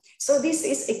well. So this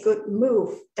is a good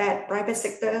move that private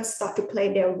sector start to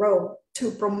play their role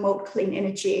to promote clean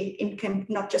energy in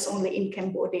not just only in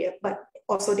Cambodia, but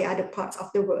also the other parts of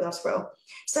the world as well.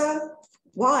 So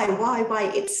why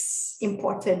it's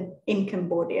important in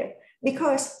Cambodia?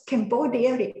 Because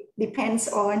Cambodia depends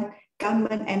on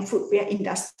garment and footwear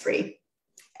industry.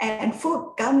 And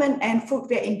garment and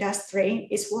footwear industry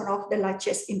is one of the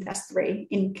largest industry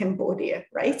in Cambodia,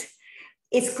 right?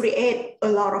 It creates a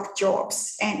lot of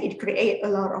jobs and it creates a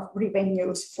lot of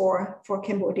revenues for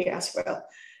Cambodia as well.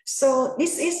 So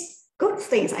this is good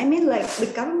things. I mean, like the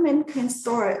government can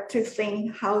start to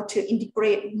think how to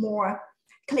integrate more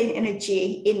clean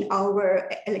energy in our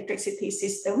electricity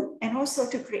system and also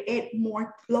to create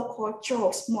more local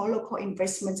jobs, more local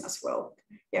investments as well.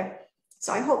 Yeah.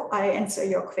 So I hope I answer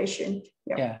your question.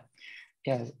 Yeah.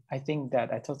 I think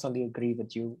that I totally agree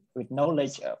with you. With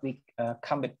knowledge, we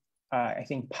come with, I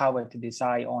think, power to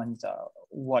decide on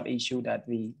what issue that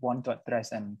we want to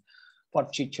address and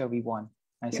what future we want.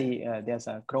 I see there's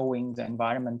a growing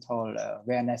environmental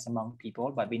awareness among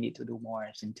people, but we need to do more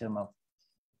in terms of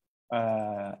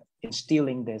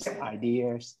instilling these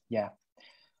ideas. Yeah.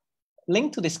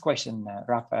 Linked to this question,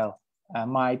 Raphael,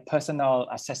 my personal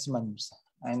assessments,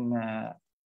 and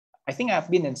I think I've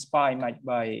been inspired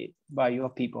by your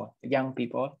people, young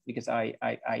people, because I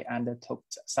undertook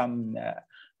some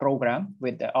program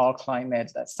with all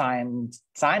climate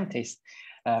scientists,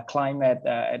 climate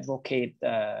advocate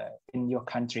in your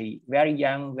country. Very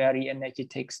young, very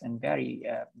energetic, and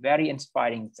very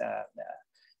inspiring.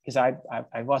 Because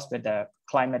I was with the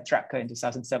climate tracker in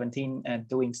 2017 and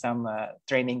doing some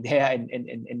training there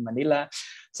in Manila.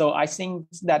 So I think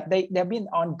that they've been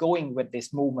ongoing with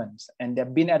this movement and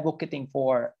they've been advocating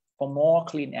for more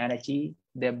clean energy.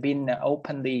 They've been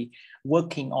openly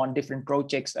working on different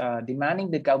projects, demanding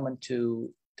the government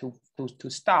to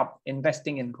stop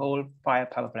investing in coal-fired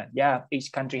power plant. Yeah,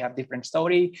 each country have different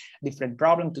story, different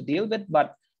problem to deal with.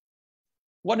 But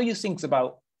what do you think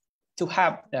about to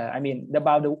have?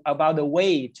 About the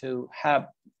way to have,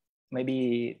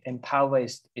 maybe empower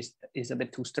is a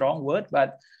bit too strong word,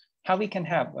 but how we can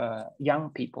have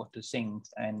young people to think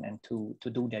and to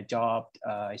do their job,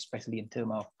 especially in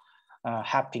terms of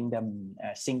helping them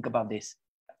think about this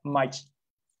much.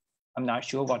 I'm not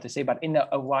sure what to say, but in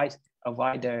a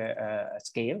wider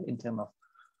scale in terms of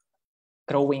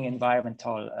growing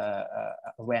environmental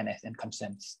awareness and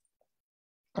conscience.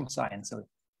 Sorry.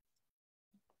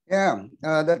 Yeah,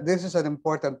 this is an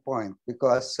important point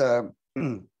because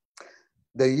the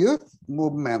youth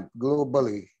movement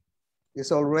globally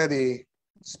is already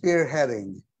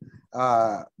spearheading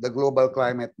the global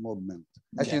climate movement.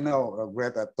 As you know,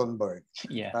 Greta Thunberg,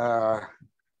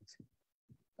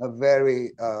 a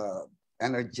very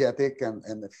energetic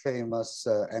and famous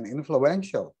and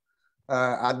influential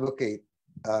advocate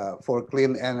for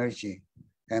clean energy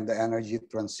and the energy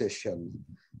transition.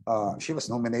 She was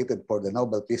nominated for the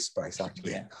Nobel Peace Prize,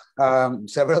 actually,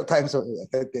 several times.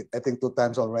 I think 2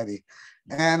 times already.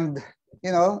 And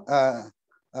you know,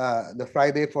 the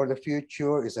Friday for the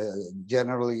Future is a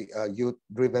generally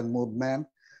youth-driven movement,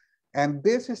 and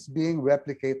this is being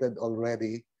replicated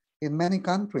already in many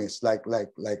countries, like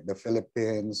the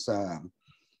Philippines and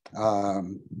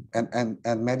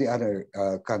many other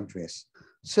countries.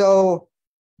 So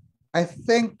I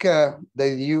think the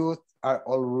youth are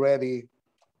already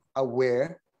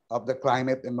aware of the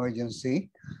climate emergency,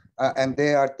 and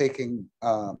they are taking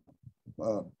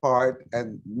part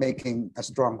and making a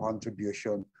strong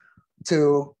contribution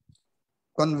to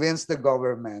convince the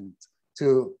government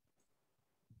to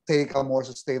take a more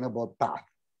sustainable path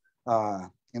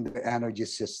in the energy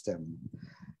system.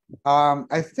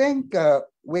 I think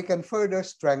we can further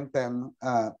strengthen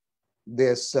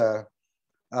this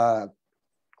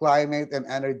climate and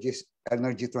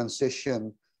energy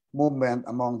transition movement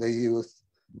among the youth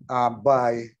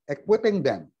by equipping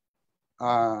them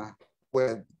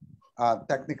with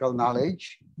technical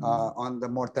knowledge on the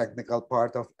more technical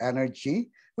part of energy,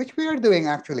 which we are doing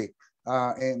actually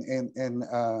in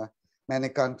many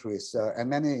countries, and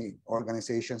many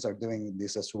organizations are doing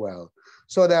this as well,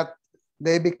 so that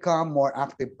they become more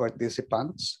active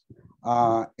participants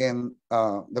in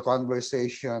the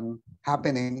conversation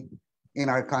happening in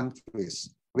our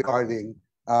countries regarding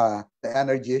the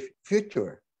energy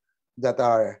future that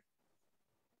our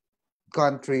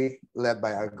country, led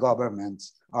by our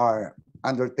governments, are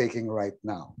undertaking right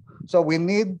now. So we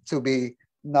need to be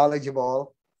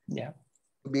knowledgeable, to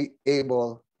be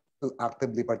able to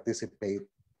actively participate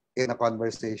in a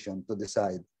conversation to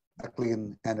decide a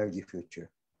clean energy future.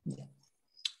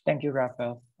 Thank you,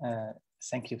 Raphael.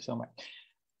 Thank you so much.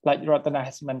 like Ratana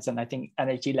has mentioned, I think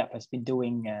Energy Lab has been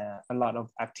doing a lot of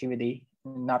activity,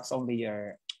 not only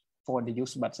for the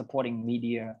use, but supporting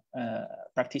media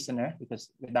practitioner, because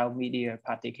without media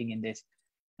partaking in this,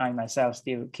 I myself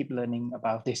still keep learning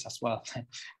about this as well,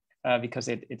 because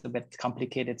it's a bit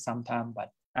complicated sometimes, but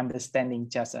understanding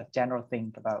just a general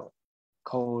thing about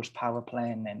coal power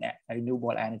plant and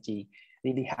renewable energy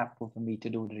really helpful for me to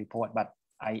do the report. But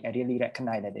I really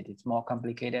recognize that it is more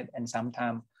complicated, and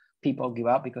sometimes people give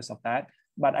up because of that.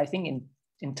 But I think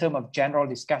in terms of general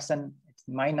discussion, it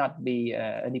might not be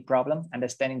any problem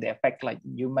understanding the effect, like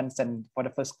you mentioned for the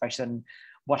first question,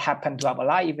 what happened to our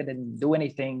life if it didn't do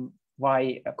anything,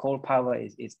 why coal power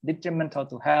is detrimental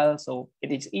to health. So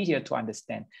it is easier to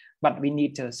understand, but we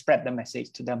need to spread the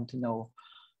message to them to know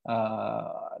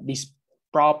this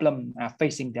problem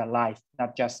facing their life,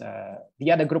 not just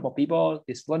the other group of people,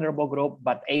 this vulnerable group,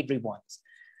 but everyone's.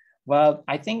 Well,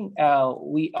 I think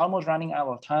we almost running out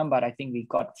of time, but I think we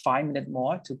got 5 minutes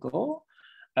more to go.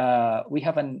 We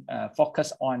haven't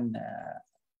focused on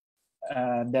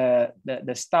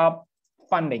the stop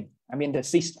funding. I mean, the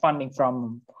ceased funding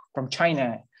from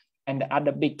China and the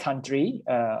other big country.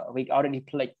 We already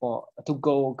pledged to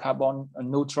go carbon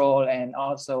neutral and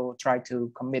also try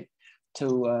to commit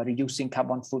to reducing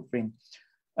carbon footprint.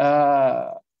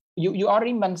 You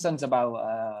already mentioned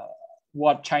about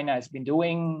what China has been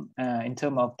doing in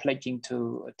terms of pledging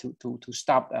to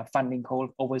stop funding coal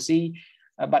overseas.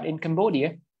 But in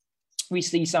Cambodia, we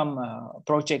see some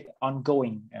project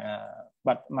ongoing.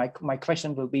 But my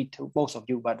question will be to both of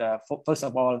you. But first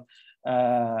of all,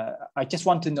 I just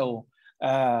want to know,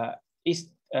 is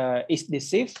the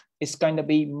shift is going to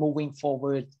be moving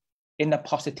forward in a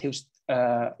positive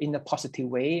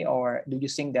way, or do you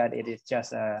think that it is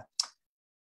just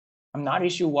I'm not really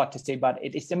sure what to say, but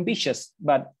it is ambitious,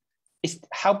 but it's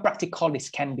how practical this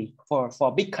can be for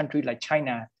a big country like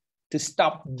China to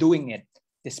stop doing it,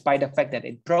 despite the fact that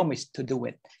it promised to do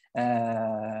it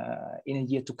in a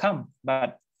year to come.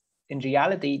 But in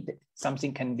reality,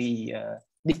 something can be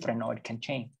different, or it can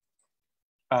change.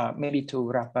 Maybe to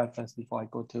Rafa first before I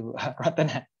go to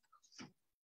Ratana.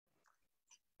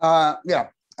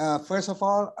 First of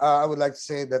all, I would like to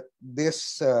say that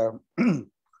this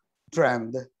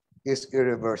trend is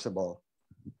irreversible.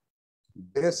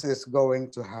 This is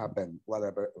going to happen,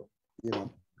 whatever,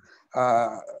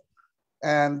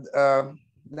 and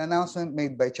the announcement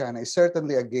made by China is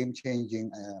certainly a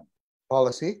game-changing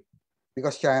policy,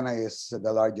 because China is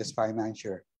the largest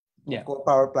financier of coal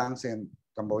power plants in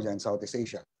Cambodia and Southeast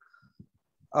Asia.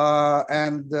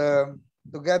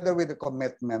 Together with the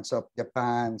commitments of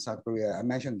Japan, South Korea, I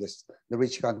mentioned this, the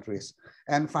rich countries,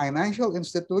 and financial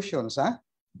institutions,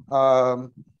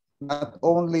 not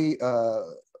only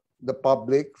the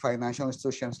public financial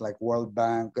institutions like World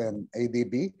Bank and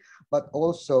ADB, but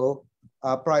also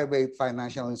private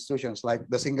financial institutions like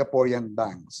the Singaporean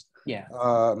banks.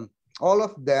 All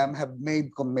of them have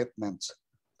made commitments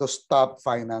to stop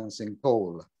financing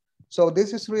coal. So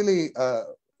this is really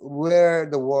where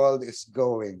the world is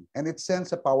going, and it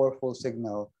sends a powerful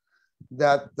signal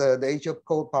that the age of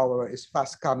coal power is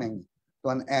fast coming to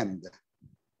an end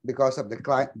because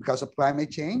of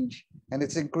climate change and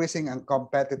its increasing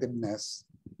uncompetitiveness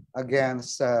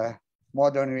against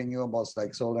modern renewables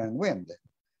like solar and wind.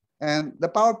 And the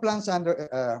power plants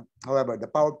however, the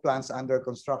power plants under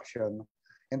construction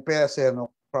in Phra Sihanouk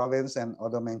province and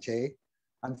Odomenche,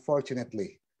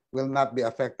 unfortunately, will not be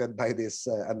affected by this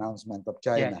announcement of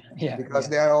China, because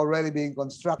they are already being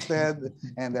constructed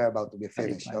and they're about to be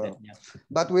finished.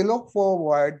 But we look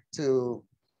forward to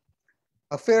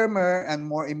a firmer and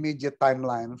more immediate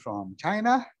timeline from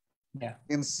China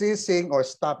in ceasing or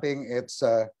stopping its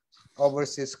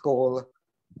overseas coal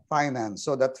finance,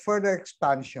 so that further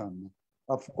expansion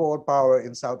of coal power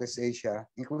in Southeast Asia,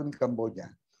 including Cambodia,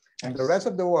 and the rest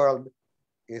of the world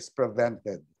is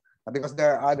prevented, because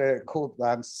there are other coal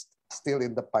plants still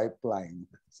in the pipeline.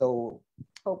 So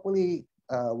hopefully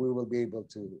we will be able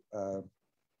to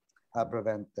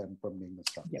prevent them from being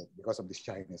constructed because of this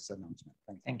Chinese announcement.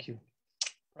 Thank you.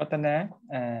 Ratana,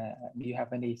 do you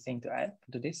have anything to add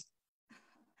to this?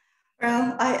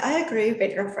 Well, I agree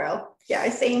with Rafael. I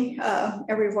think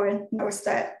everyone knows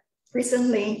that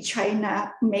recently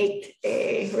China made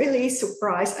a really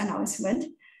surprise announcement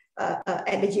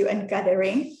at the UN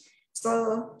gathering.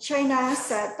 So China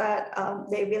said that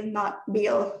they will not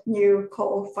build new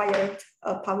coal-fired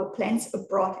power plants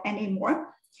abroad anymore.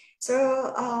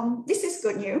 So this is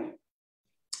good news.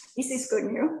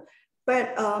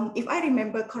 But if I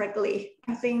remember correctly,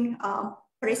 I think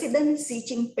President Xi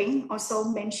Jinping also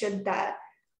mentioned that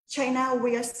China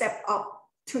will step up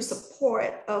to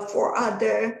support for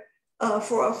other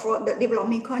for the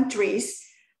developing countries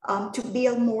to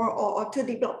build more or to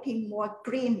developing more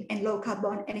green and low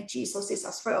carbon energy sources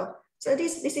as well. So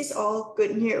this is all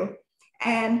good news.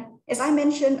 And as I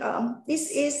mentioned,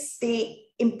 this is the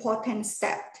important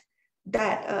step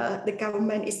that the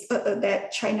government is,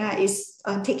 that China is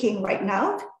taking right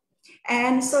now.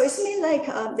 And so it's mean like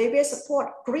they will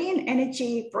support green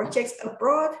energy projects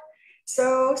abroad.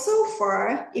 So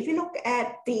far, if you look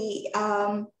at the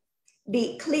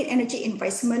clean energy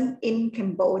investment in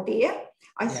Cambodia,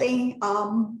 I think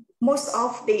most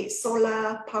of the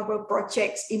solar power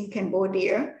projects in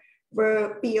Cambodia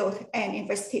were built and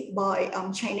invested by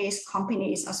Chinese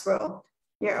companies as well.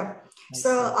 Yeah.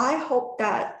 So I hope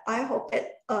that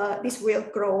this will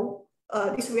grow.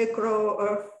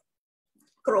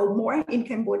 Grow more in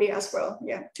Cambodia as well.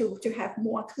 Yeah. To have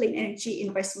more clean energy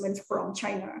investments from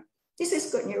China. This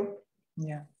is good news.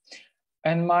 Yeah.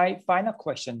 And my final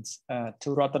questions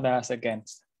to Rotterdam again,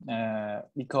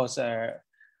 because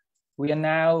we are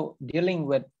now dealing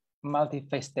with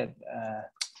multifaceted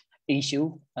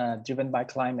issue driven by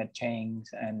climate change,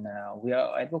 and we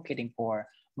are advocating for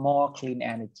more clean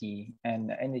energy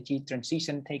and energy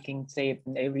transition taking shape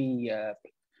in every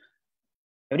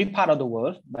part of the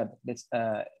world. But this,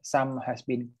 some has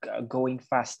been going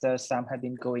faster, some have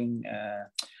been going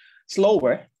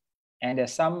slower. And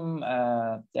there's some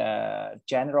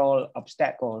general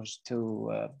obstacles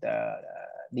to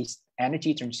this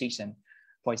energy transition.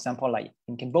 For example, like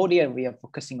in Cambodia, we are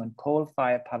focusing on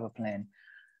coal-fired power plant.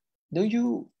 Do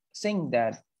you think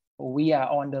that we are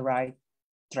on the right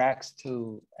tracks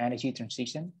to energy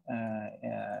transition?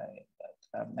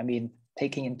 I mean,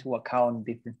 taking into account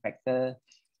different factors,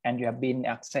 and you have been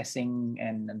accessing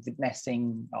and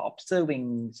witnessing,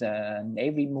 observing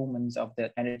every moment of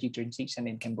the energy transition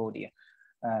in Cambodia.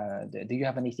 Do you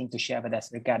have anything to share with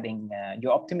us regarding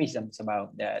your optimisms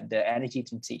about the energy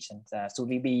transition? Should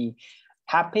we be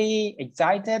happy,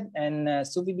 excited, and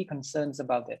should we be concerned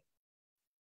about it?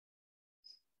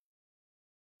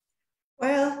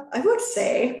 Well, I would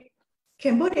say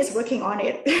Cambodia is working on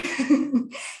it.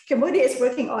 Cambodia is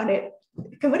working on it.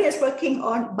 Cambodia is working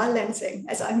on balancing,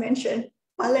 as I mentioned,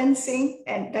 balancing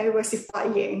and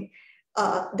diversifying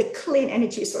the clean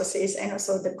energy sources and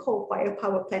also the coal-fired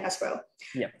power plant as well.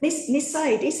 Yeah. This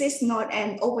is not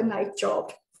an overnight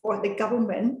job for the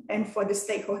government and for the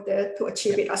stakeholder to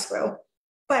achieve it as well.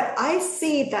 But I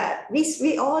see that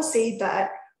we all see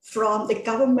that from the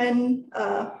government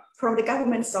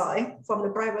side, from the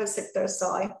private sector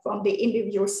side, from the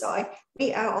individual side,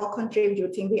 we are all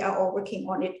contributing, we are all working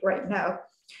on it right now.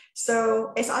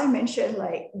 So as I mentioned,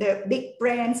 like the big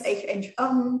brands,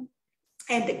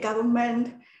 and the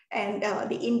government and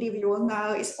the individual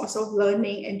now is also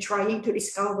learning and trying to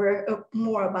discover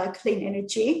more about clean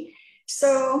energy.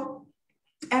 So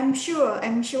I'm sure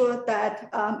that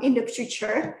in the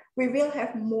future, we will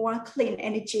have more clean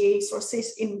energy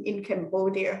sources in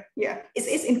Cambodia. Yeah,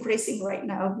 it's increasing right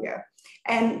now. Yeah,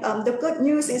 and the good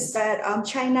news is that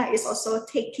China is also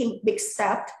taking big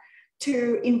steps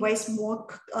to invest more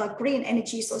green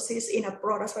energy sources in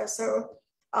abroad as well. So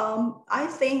I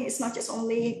think it's not just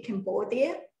only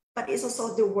Cambodia, but it's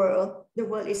also the world. The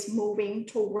world is moving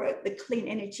toward the clean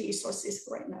energy sources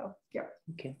right now. Yeah.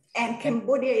 Okay. And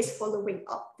Cambodia is following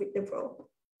up with the world.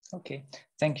 Okay,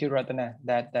 thank you, Ratana.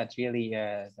 That's really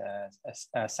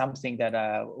something that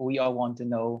we all want to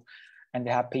know, and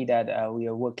we're happy that we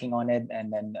are working on it,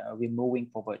 and then we're moving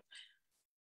forward.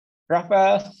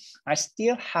 Rafael, I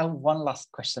still have one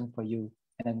last question for you,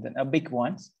 and then a big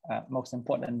one, most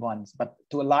important ones, but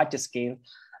to a larger scale.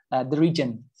 The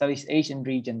region, Southeast Asian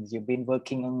regions, you've been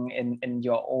working in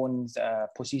your own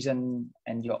position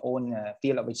and your own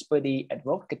field of expertise,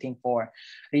 advocating for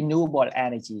renewable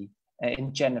energy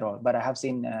in general. But I have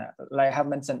seen, like I have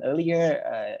mentioned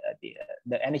earlier,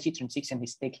 the energy transition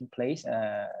is taking place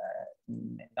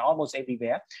almost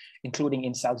everywhere, including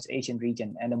in Southeast Asian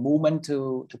region. And the movement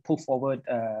to push forward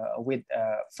with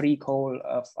free coal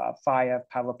fire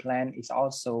power plant is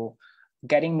also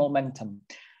getting momentum.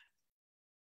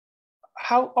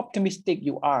 How optimistic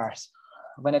you are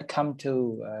when it comes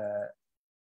to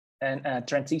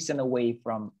transition away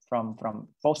from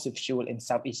fossil fuel in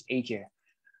Southeast Asia,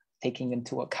 taking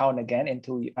into account again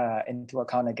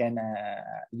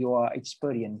your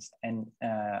experience, and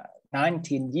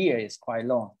 19 years is quite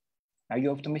long. Are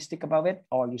you optimistic about it,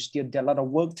 or you still have a lot of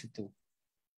work to do?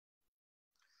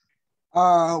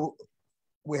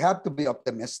 We have to be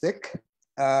optimistic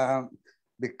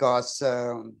because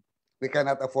we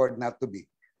cannot afford not to be.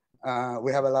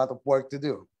 We have a lot of work to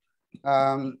do.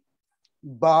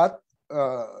 But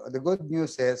the good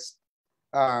news is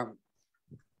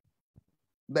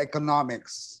the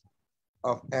economics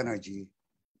of energy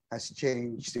has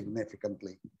changed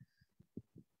significantly.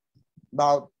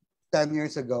 About 10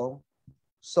 years ago,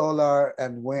 solar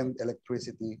and wind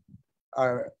electricity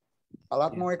are a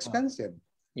lot more expensive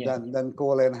than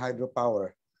coal and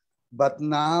hydropower. But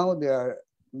now they are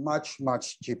much,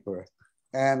 much cheaper.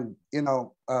 And, you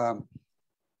know,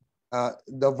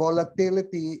 the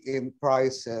volatility in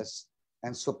prices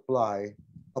and supply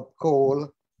of coal,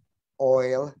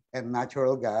 oil, and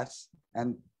natural gas,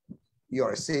 and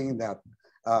you're seeing that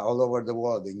all over the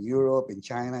world, in Europe, in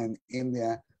China, in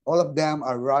India, all of them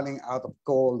are running out of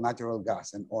coal, natural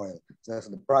gas, and oil. So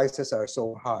the prices are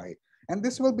so high. And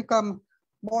this will become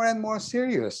more and more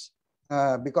serious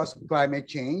because of climate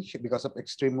change, because of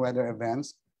extreme weather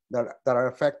events that are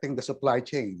affecting the supply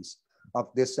chains of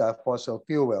this fossil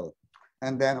fuel.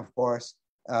 And then, of course,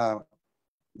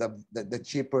 the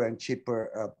cheaper and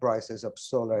cheaper prices of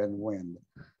solar and wind.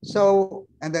 So,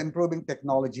 and the improving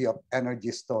technology of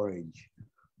energy storage.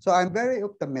 So I'm very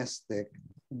optimistic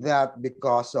that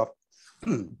because of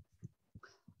the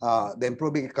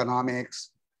improving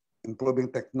economics,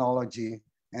 improving technology,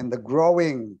 and the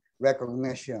growing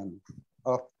recognition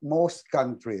of most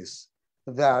countries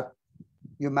that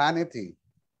humanity,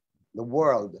 the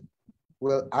world,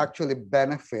 will actually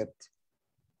benefit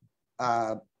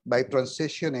by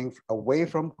transitioning away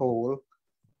from coal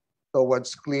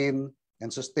towards clean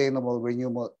and sustainable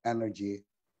renewable energy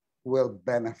will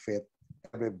benefit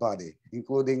everybody,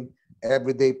 including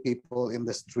everyday people in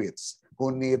the streets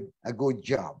who need a good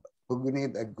job, who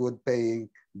need a good paying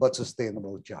but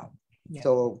sustainable job. Yeah.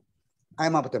 So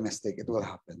I'm optimistic it will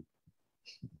happen.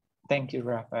 Thank you,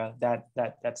 Raphael.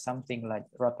 That's something like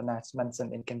Ratana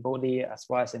mentioned in Cambodia as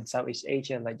well as in Southeast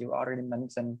Asia, like you already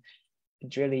mentioned.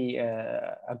 It's really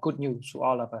a good news to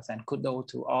all of us, and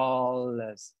kudos to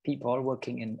all people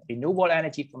working in renewable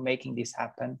energy for making this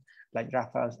happen. Like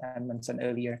Raphael mentioned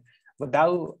earlier,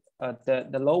 without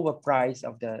the lower price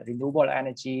of the renewable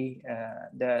energy,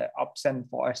 the option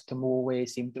for us to move away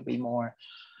seem to be more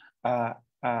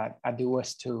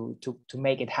arduous to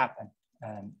make it happen.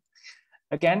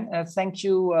 Again, thank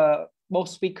you both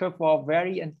speakers for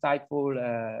very insightful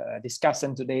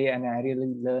discussion today, and I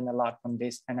really learned a lot from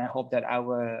this, and I hope that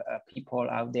our people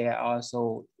out there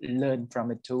also learn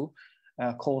from it too.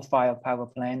 Coal-fired power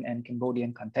plant and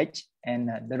Cambodian context, and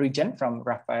the region from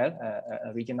Raphael,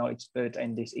 a regional expert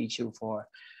in this issue for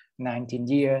 19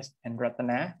 years, and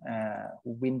Ratana,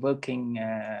 who've been working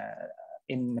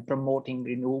in promoting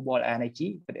renewable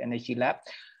energy with the Energy Lab.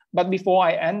 But before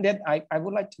I end it, I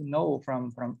would like to know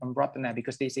from Ratana,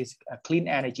 because this is a Clean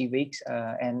Energy Week,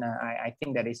 and I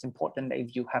think that it's important that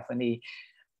if you have any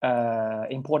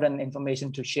important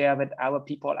information to share with our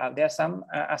people out there. Some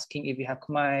asking if you have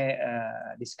my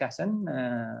discussion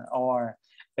or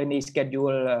any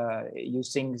schedule you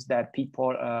think that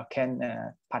people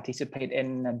can participate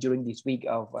in during this week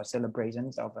of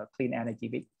celebrations of Clean Energy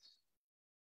Week.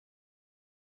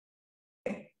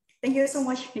 Thank you so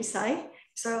much, Nisai.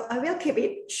 So I will keep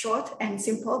it short and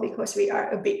simple because we are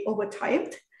a bit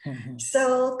overtimed.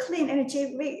 So Clean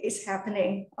Energy Week is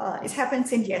happening. It's happened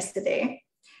since yesterday.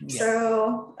 Yeah.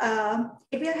 So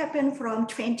it will happen from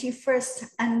 21st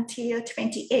until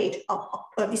 28th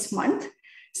of this month.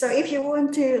 So if you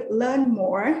want to learn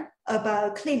more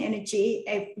about clean energy,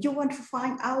 if you want to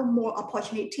find out more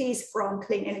opportunities from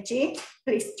clean energy,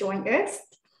 please join us.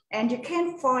 And you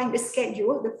can find the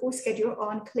schedule, the full schedule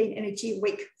on Clean Energy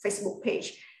Week Facebook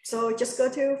page. So just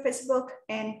go to Facebook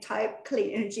and type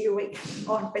Clean Energy Week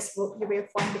on Facebook. You will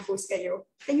find the full schedule.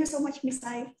 Thank you so much, Ms.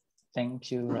 Ai.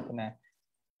 Thank you, Ratana.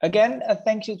 Again,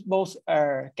 thank you to both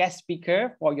our guest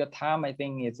speaker for your time. I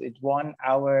think it's 1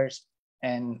 hour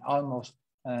and almost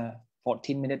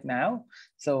 14 minutes now.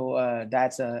 So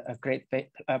that's a great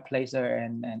pleasure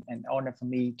and honor for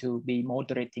me to be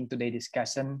moderating today's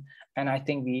discussion. And I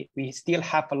think we still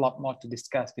have a lot more to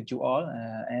discuss with you all.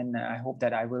 And I hope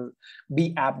that I will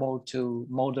be able to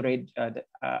moderate the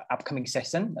upcoming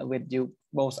session with you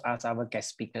both as our guest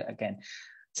speaker again.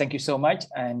 Thank you so much,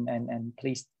 and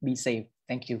please be safe.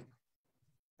 Thank you.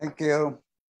 Thank you.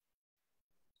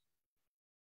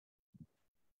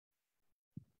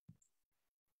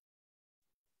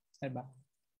 Bye.